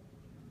Godhead.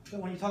 That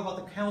when you talk about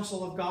the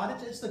counsel of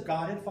God, it's the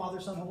Godhead,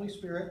 Father, Son, Holy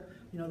Spirit.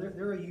 You know,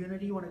 they're a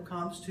unity when it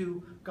comes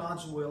to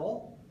God's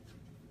will.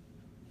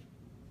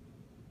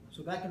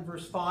 So back in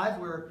verse 5,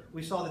 where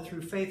we saw that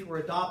through faith we're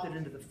adopted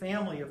into the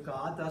family of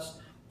God, thus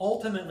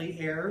ultimately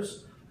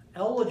heirs,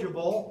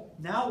 eligible,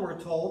 now we're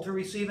told, to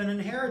receive an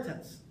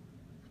inheritance.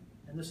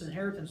 And this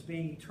inheritance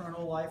being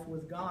eternal life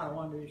with God. I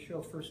wanted to show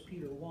 1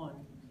 Peter 1,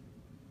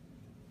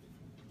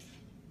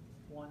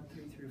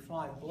 3 through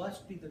 5.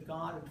 Blessed be the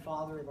God and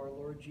Father of our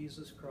Lord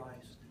Jesus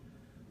Christ.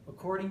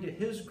 According to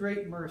his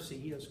great mercy,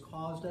 he has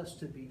caused us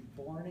to be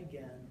born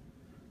again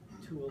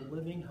to a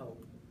living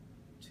hope,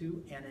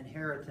 to an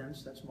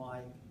inheritance, that's my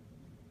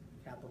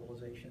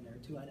capitalization there,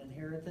 to an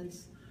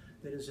inheritance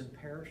that is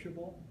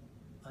imperishable,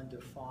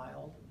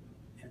 undefiled,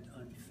 and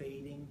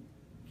unfading,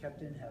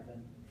 kept in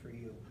heaven for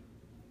you.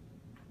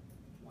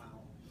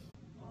 Wow.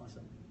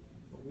 Awesome.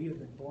 But we have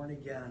been born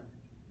again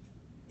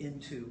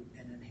into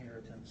an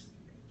inheritance.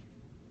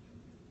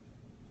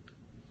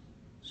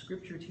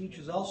 Scripture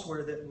teaches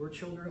elsewhere that we're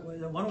children,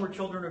 when we're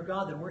children of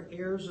God, then we're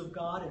heirs of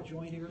God and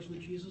joint heirs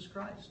with Jesus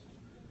Christ.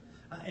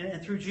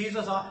 And through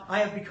Jesus, I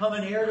have become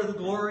an heir to the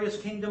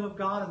glorious kingdom of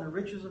God, and the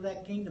riches of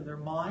that kingdom, they're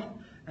mine,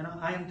 and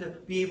I am to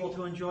be able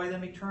to enjoy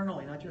them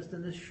eternally, not just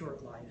in this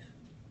short life.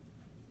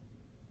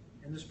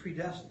 And this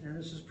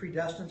is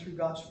predestined through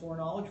God's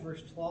foreknowledge.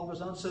 Verse 12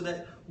 goes on, so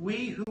that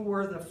we who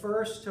were the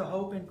first to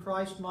hope in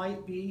Christ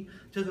might be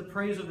to the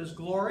praise of his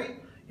glory.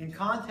 In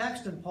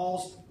context, in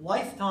Paul's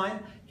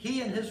lifetime,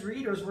 he and his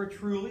readers were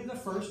truly the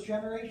first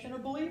generation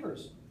of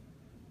believers.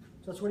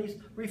 So that's what he's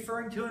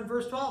referring to in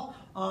verse 12.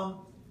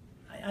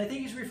 I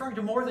think he's referring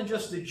to more than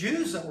just the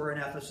Jews that were in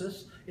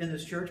Ephesus in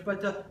this church,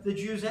 but the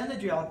Jews and the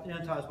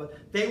Gentiles.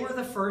 But they were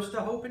the first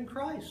to hope in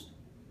Christ.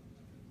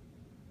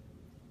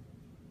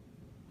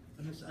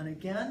 And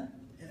again,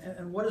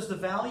 and what is the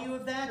value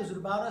of that? Is it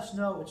about us?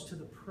 No, it's to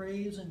the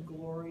praise and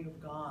glory of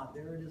God.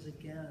 There it is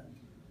again.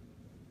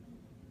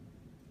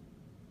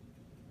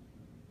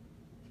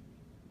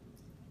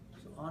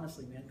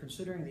 Honestly, man,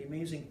 considering the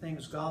amazing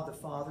things God the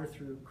Father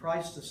through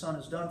Christ the Son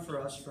has done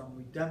for us, from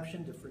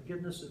redemption to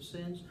forgiveness of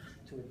sins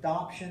to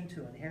adoption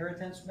to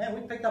inheritance, man,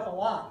 we picked up a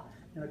lot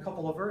in a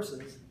couple of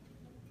verses.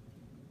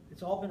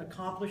 It's all been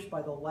accomplished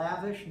by the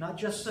lavish, not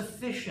just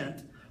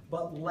sufficient,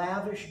 but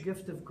lavish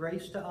gift of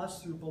grace to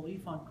us through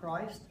belief on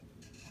Christ.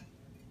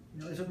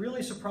 You know, is it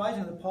really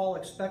surprising that Paul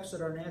expects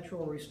that our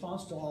natural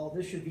response to all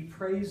this should be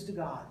praise to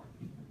God?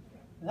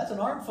 And that's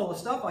an armful of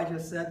stuff I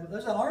just said, but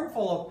there's an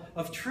armful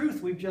of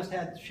truth we've just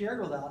had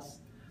shared with us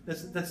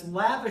that's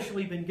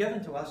lavishly been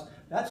given to us.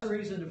 That's a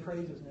reason to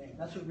praise his name.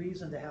 That's a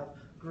reason to have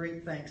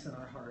great thanks in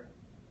our heart.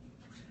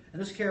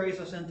 And this carries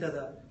us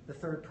into the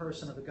third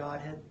person of the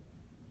Godhead,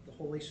 the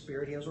Holy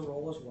Spirit. He has a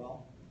role as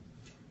well.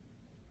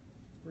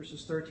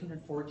 Verses 13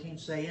 and 14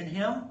 say, in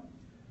him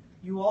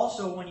you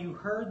also, when you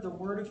heard the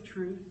word of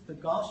truth, the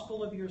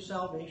gospel of your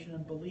salvation,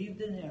 and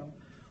believed in him,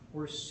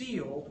 were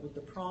sealed with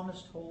the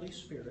promised Holy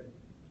Spirit,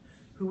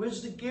 who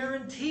is the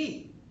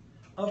guarantee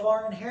of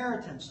our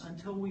inheritance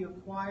until we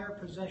acquire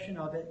possession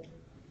of it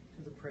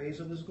to the praise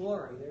of his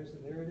glory.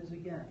 There it is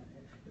again.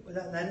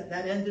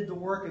 That ended the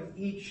work of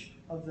each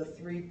of the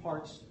three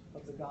parts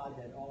of the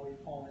Godhead.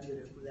 Paul ended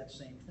it with that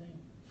same thing.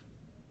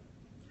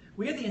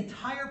 We get the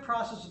entire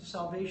process of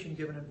salvation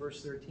given in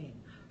verse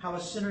 13. How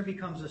a sinner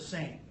becomes a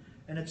saint.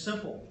 And it's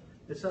simple.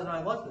 It says, and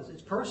I love this,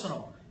 it's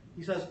personal.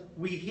 He says,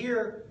 we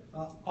hear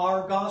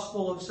our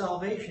gospel of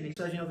salvation. He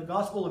says, the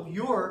gospel of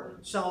your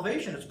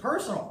salvation, it's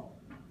personal.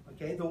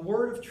 Okay, the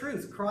word of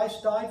truth.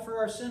 Christ died for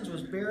our sins,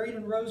 was buried,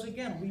 and rose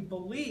again. We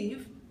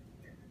believe,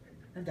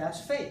 and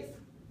that's faith.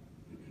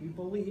 We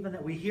believe in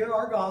that. We hear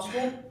our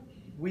gospel.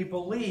 We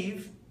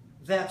believe,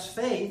 that's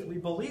faith. We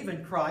believe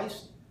in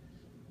Christ.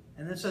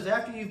 And then it says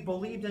after you've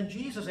believed in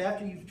Jesus,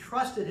 after you've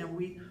trusted him,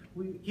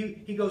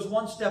 he goes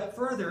one step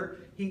further.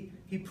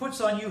 He puts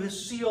on you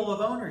his seal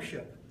of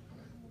ownership.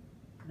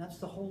 And that's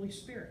the Holy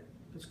Spirit.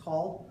 It's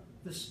called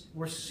this.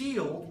 We're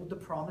sealed with the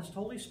promised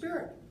Holy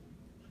Spirit.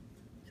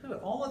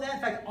 All of that,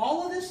 in fact,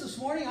 all of this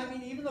morning, I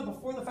mean, even though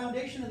before the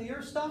foundation of the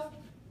earth stuff,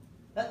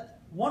 that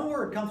one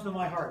word comes to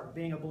my heart,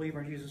 being a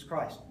believer in Jesus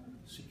Christ.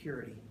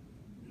 Security.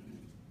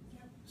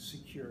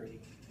 Security.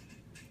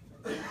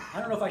 I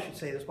don't know if I should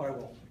say this, but I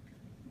will.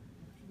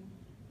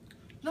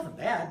 Nothing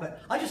bad,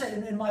 but I just,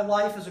 in my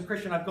life as a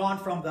Christian, I've gone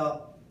from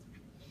the,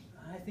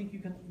 I think you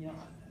can,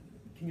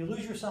 can you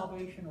lose your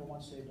salvation or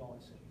once saved,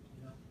 always saved?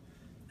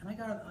 And I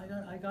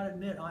got to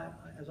admit,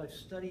 as I've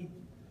studied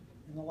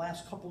in the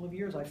last couple of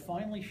years, I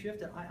finally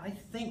shifted. I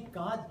think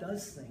God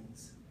does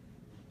things.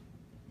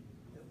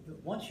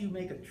 That once you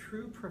make a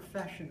true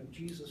profession of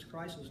Jesus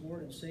Christ as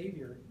Lord and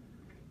Savior,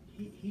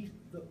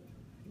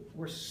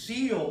 we're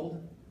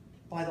sealed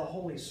by the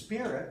Holy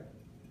Spirit.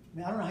 I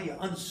mean, I don't know how you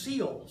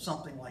unseal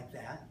something like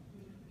that.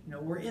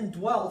 We're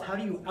indwelt. How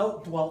do you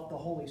outdwelt the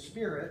Holy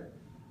Spirit?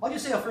 I'll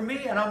just say for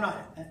me, and I'm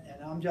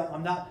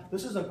not.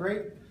 This is a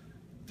great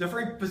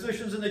different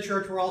positions in the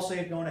church. We're all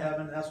saved, going to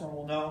heaven, and that's when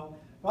we'll know.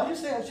 But I'll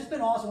just say it's just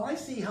been awesome. When I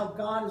see how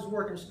God is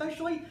working,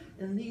 especially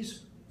in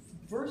these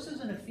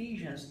verses in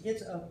Ephesians,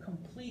 it's a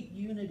complete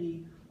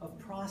unity of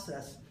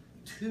process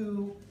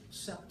to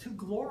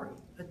glory,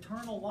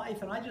 eternal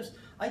life. And I just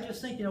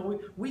think,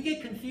 we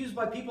get confused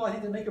by people, I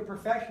think, that make a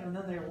profession and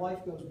then their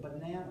life goes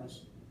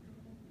bananas.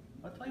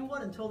 I'll tell you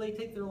what, until they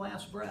take their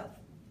last breath,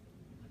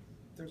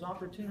 there's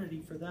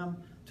opportunity for them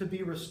to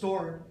be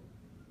restored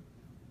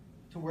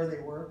to where they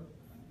were.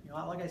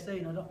 Like I say,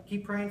 don't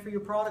keep praying for your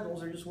prodigals.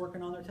 They're just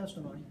working on their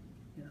testimony.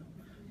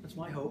 That's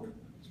my hope.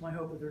 It's my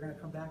hope that they're going to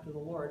come back to the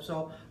Lord.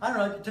 So, I don't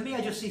know. To me, I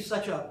just see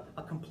such a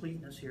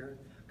completeness here.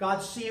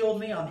 God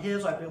sealed me. I'm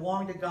his. I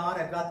belong to God.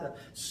 I've got the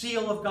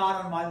seal of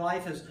God on my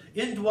life. His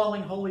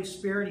indwelling Holy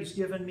Spirit he's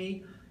given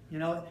me.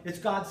 It's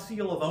God's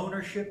seal of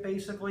ownership,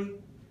 basically.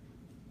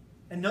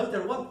 And note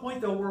that at what point,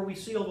 though, were we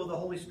sealed with the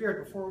Holy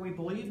Spirit? Before we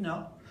believed?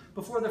 No.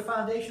 Before the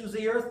foundations of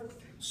the earth?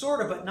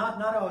 Sort of, but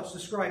not how it's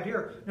described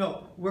here.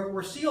 No,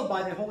 we're sealed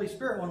by the Holy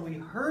Spirit when we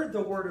heard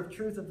the word of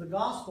truth of the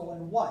gospel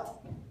and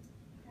what?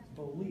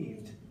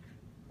 Believed.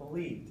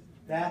 Believed.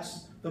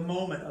 That's the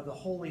moment of the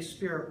Holy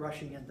Spirit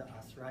rushing into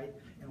us, right?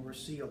 And we're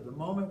sealed. The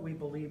moment we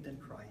believed in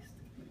Christ.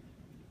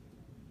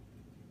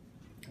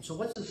 So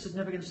what's the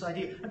significance of this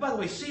idea? And by the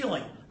way,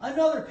 sealing.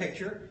 Another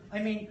picture. I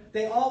mean,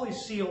 they always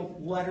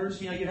sealed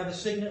letters. You'd have a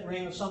signet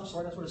ring of some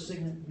sort. That's what a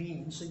signet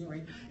means, signet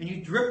ring. And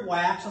you drip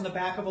wax on the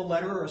back of a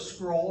letter or a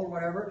scroll or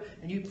whatever,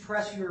 and you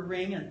press your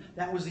ring, and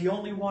that was the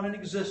only one in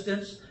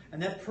existence.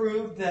 And that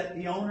proved that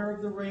the owner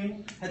of the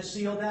ring had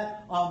sealed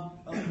that.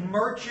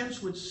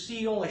 Merchants would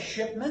seal a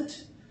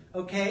shipment.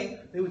 Okay?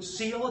 They would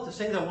seal it to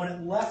say that when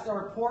it left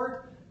our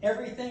port,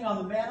 everything on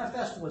the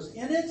manifest was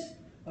in it.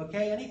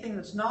 Okay, anything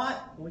that's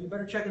not, well, you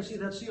better check and see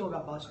if that seal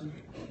got busted.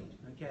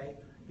 Okay,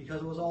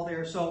 because it was all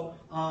there. So,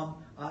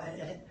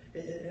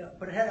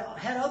 but it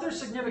had other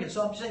significance.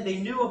 So I'm saying they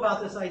knew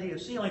about this idea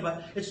of sealing,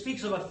 but it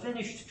speaks of a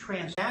finished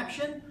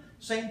transaction.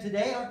 Same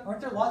today.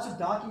 Aren't there lots of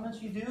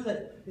documents you do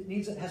that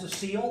it has a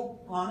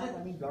seal on it?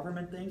 I mean,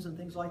 government things and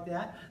things like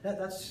that.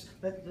 That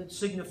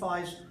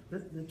signifies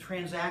that the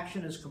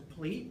transaction is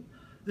complete.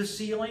 The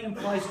sealing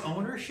implies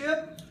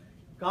ownership.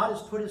 God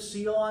has put his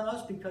seal on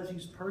us because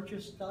he's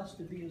purchased us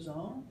to be his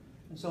own.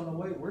 And so in a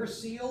way, we're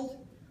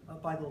sealed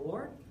by the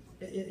Lord.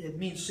 It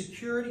means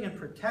security and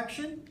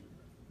protection.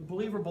 The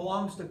believer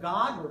belongs to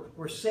God.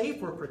 We're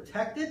safe. We're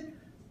protected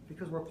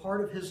because we're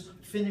part of his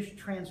finished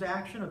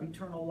transaction of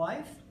eternal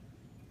life.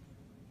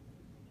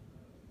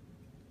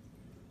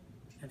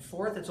 And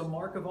fourth, it's a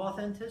mark of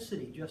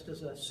authenticity. Just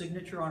as a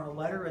signature on a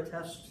letter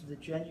attests to the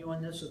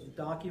genuineness of the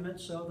document,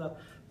 so the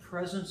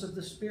presence of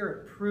the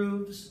Spirit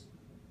proves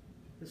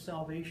the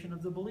salvation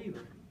of the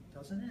believer,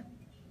 doesn't it?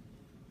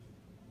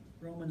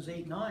 Romans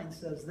 8:9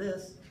 says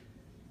this,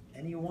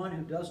 anyone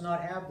who does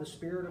not have the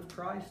Spirit of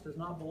Christ does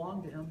not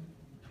belong to him.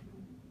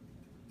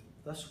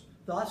 Thus,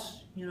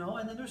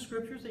 and then there's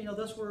scriptures that,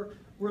 thus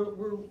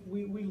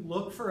we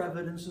look for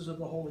evidences of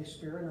the Holy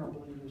Spirit in our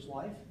believer's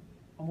life.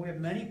 And we have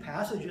many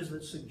passages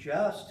that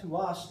suggest to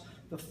us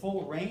the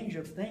full range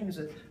of things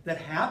that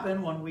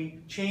happen when we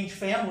change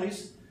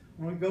families.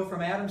 When we go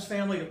from Adam's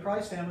family to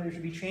Christ's family, there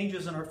should be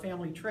changes in our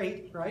family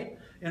trait, right?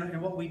 In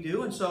what we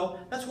do. And so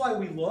that's why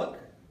we look.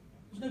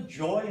 There's no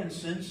joy in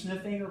sin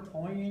sniffing or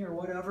pointing or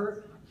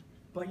whatever.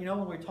 But,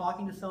 when we're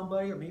talking to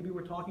somebody, or maybe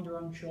we're talking to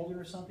our own children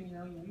or something,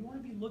 you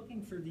want to be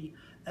looking for the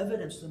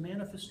evidence, the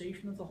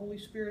manifestation of the Holy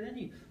Spirit in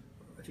you.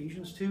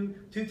 Ephesians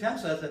 2:10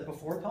 says that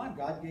before time,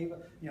 God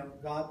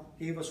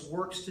gave us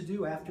works to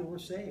do after we're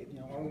saved.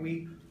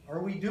 Are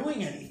we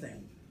doing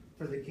anything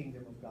for the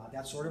kingdom of God?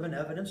 That's sort of an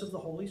evidence of the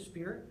Holy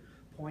Spirit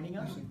pointing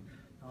us.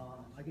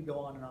 I could go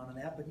on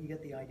that, but you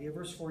get the idea.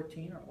 Verse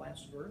 14, our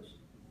last verse.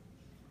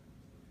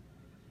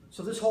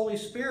 So this Holy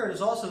Spirit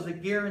is also the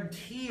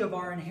guarantee of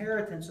our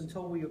inheritance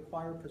until we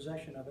acquire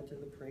possession of it to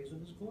the praise of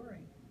his glory.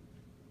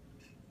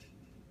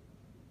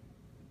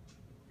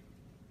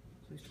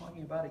 So he's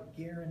talking about a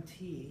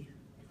guarantee.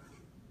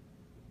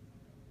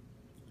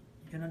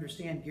 You can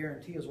understand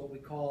guarantee is what we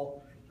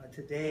call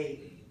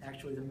today,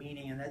 actually, the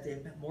meaning, and that they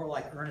meant more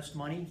like earnest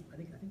money. I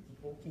think the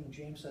old King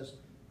James says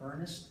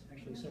earnest.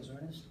 Actually, it says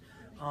earnest.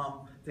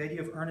 The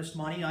idea of earnest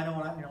money. I know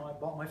when I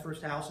bought my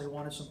first house, they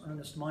wanted some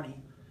earnest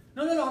money.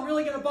 No, I'm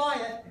really going to buy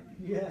it.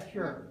 Yeah,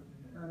 sure.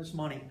 Earnest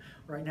money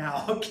right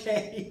now,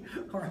 okay?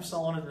 Or I'm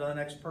selling it to the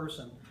next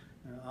person.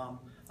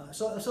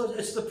 So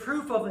it's the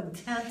proof of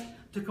intent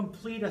to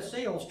complete a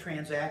sales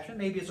transaction.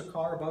 Maybe it's a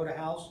car, a boat, a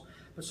house.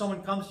 But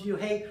someone comes to you,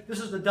 hey, this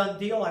is the done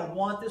deal. I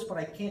want this, but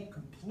I can't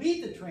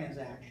complete the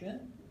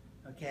transaction.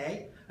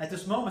 Okay? At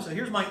this moment, so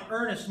here's my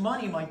earnest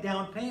money, my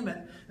down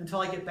payment, until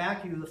I get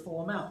back to you the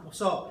full amount.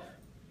 So,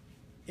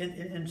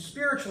 in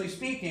spiritually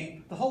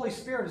speaking, the Holy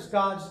Spirit is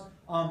God's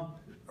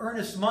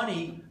earnest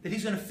money that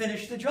He's going to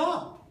finish the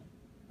job.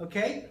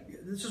 Okay?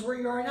 This is where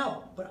you are right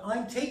now. But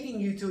I'm taking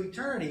you to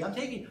eternity.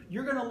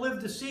 You're going to live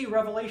to see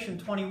Revelation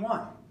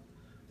 21.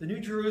 The New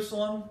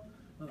Jerusalem,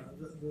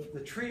 the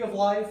tree of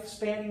life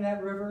spanning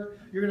that river.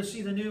 You're going to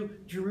see the New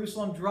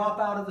Jerusalem drop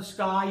out of the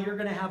sky. You're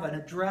going to have an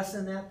address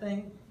in that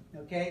thing.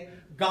 Okay?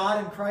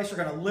 God and Christ are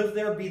going to live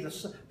there, be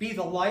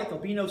the light.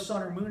 There'll be no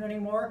sun or moon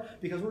anymore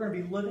because we're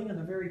going to be living in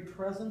the very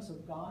presence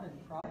of God and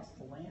Christ,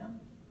 the Lamb.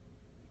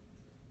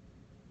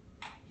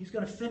 He's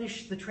going to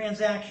finish the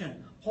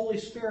transaction. Holy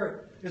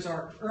Spirit is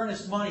our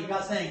earnest money.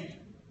 God's saying,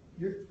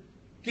 you're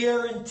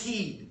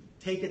guaranteed.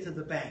 Take it to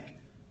the bank.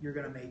 You're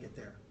going to make it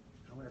there.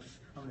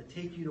 I'm going to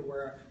take you to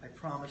where I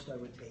promised I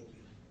would take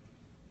you.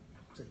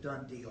 It's a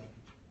done deal.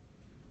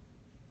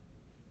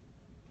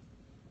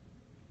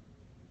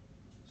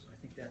 So I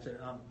think that's it.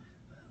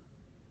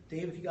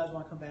 Dave, if you guys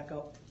want to come back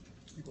up,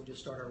 I think we'll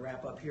just start our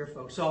wrap up here,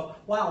 folks. So,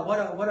 wow,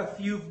 what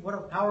a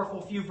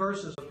powerful few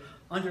verses.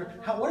 What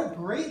a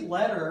great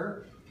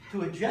letter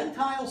to a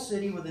Gentile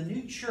city with a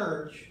new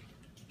church,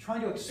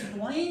 trying to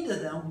explain to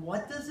them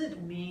what does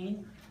it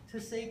mean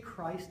to say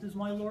Christ is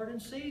my Lord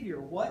and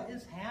Savior. What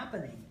is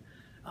happening?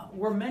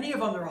 Where many of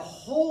them, their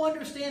whole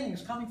understanding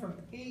is coming from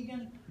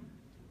pagan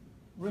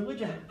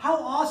religion. How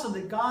awesome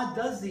that God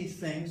does these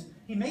things.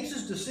 He makes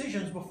His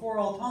decisions before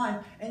all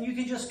time, and you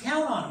can just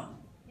count on Him.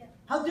 Yeah.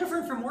 How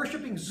different from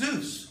worshiping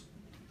Zeus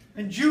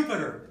and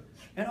Jupiter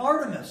and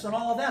Artemis and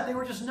all of that. They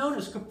were just known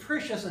as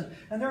capricious,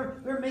 and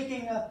they're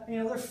making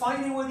they're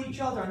fighting with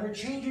each other, and they're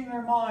changing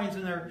their minds,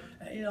 and they're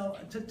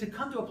to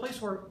come to a place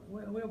where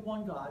we have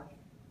one God,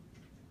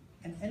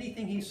 and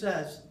anything He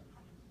says,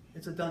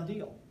 it's a done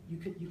deal. You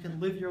can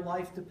live your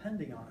life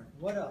depending on it.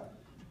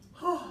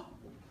 How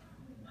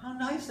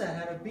nice that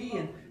had to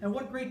be, and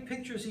what great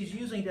pictures He's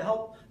using to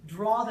help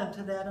draw them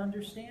to that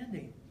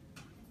understanding.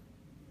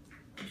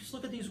 Just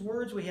look at these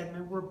words we have,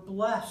 man. We're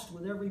blessed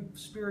with every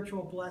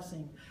spiritual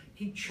blessing.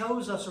 He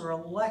chose us or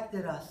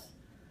elected us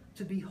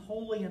to be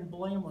holy and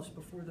blameless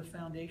before the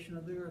foundation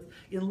of the earth.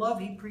 In love,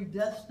 He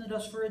predestined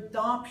us for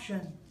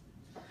adoption.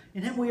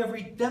 In Him we have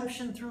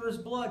redemption through His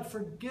blood,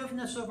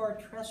 forgiveness of our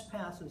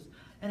trespasses,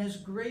 and His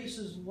grace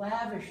is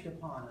lavished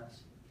upon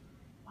us.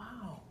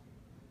 Wow.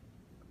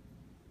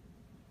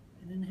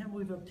 And in Him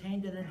we've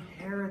obtained an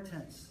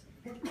inheritance.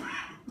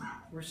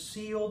 We're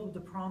sealed with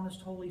the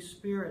promised Holy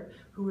Spirit,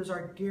 who is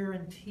our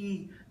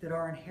guarantee that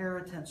our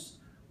inheritance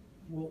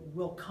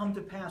will come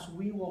to pass.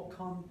 We will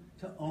come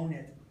to own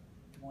it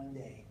one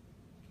day.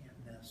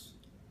 Can't miss.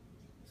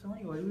 So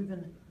anyway, we've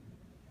been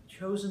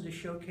chosen to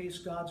showcase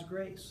God's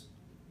grace.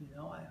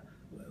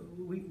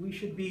 We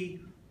should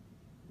be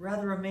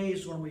rather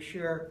amazed when we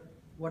share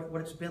what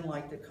it's been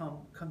like to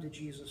come to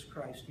Jesus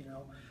Christ.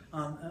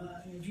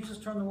 Jesus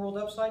turned the world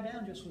upside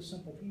down just with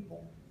simple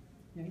people.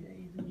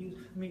 He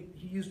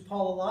used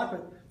Paul a lot,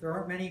 but there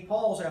aren't many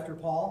Pauls after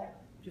Paul.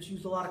 Just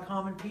used a lot of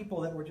common people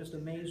that were just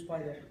amazed by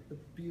the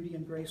beauty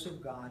and grace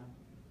of God.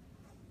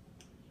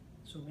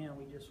 So man,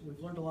 we've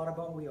learned a lot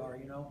about who we are,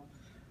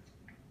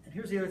 And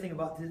here's the other thing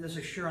about this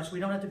assurance. We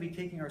don't have to be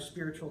taking our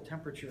spiritual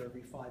temperature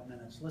every 5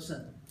 minutes.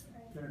 Listen,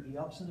 there's going to be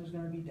ups and there's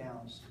going to be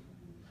downs.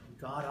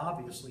 God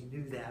obviously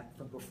knew that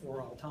from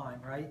before all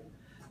time, right?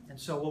 And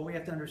so what we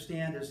have to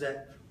understand is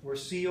that we're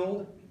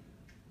sealed.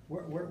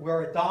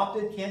 We're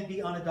adopted, can't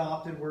be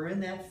unadopted. We're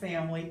in that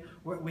family.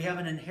 We have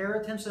an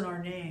inheritance in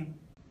our name.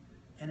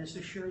 And it's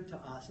assured to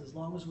us as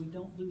long as we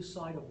don't lose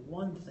sight of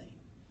one thing.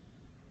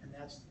 And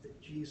that's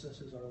that Jesus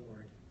is our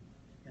Lord.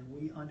 And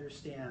we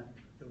understand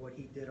that what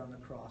He did on the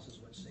cross is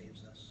what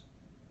saves us.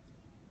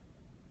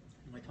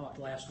 And I talked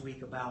last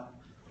week about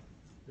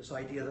this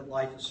idea that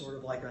life is sort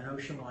of like an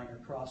ocean liner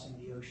crossing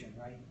the ocean,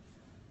 right?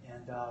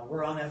 And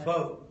we're on that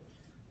boat.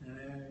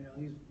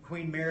 And,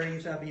 Queen Mary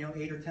used to have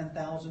 8,000 or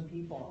 10,000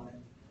 people on it.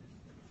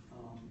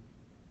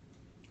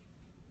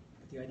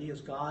 But the idea is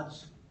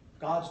God's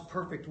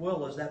perfect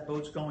will is that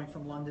boat's going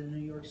from London to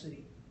New York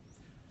City.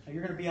 Now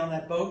you're going to be on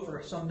that boat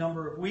for some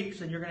number of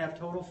weeks, and you're going to have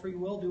total free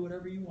will. Do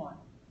whatever you want.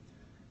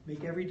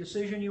 Make every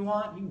decision you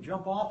want. You can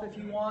jump off if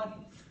you want.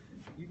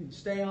 You can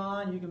stay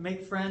on. You can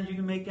make friends. You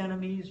can make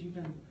enemies. You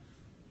can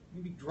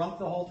be drunk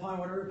the whole time,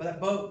 whatever. But that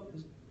boat,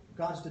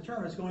 God's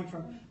determined, it's going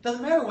from...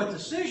 Doesn't matter what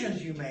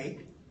decisions you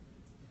make.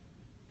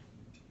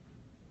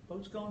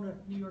 Boat's going to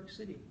New York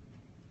City.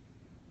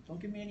 Don't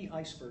give me any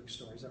iceberg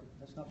stories.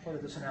 That's not part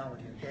of this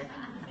analogy, okay?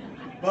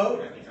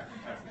 Boat.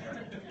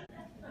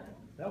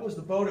 That was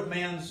the boat of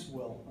man's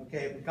will,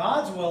 okay? But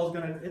God's will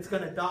is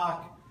going to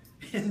dock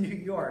in New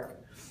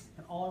York.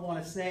 And all I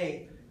want to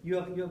say, you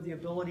have the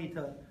ability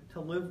to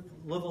live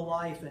a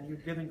life, and you're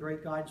given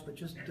great guidance, but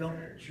just don't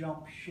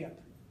jump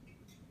ship.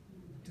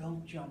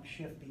 Don't jump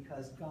ship,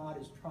 because God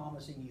is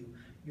promising you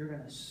you're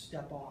going to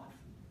step off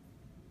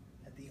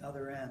at the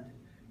other end.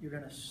 You're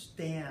going to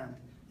stand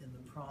in the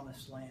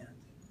promised land.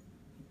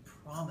 He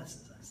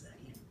promises us that.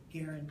 He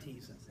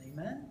guarantees us.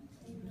 Amen?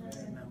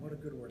 Amen? Amen. What a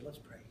good word. Let's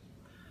pray.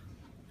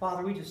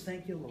 Father, we just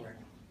thank you, Lord.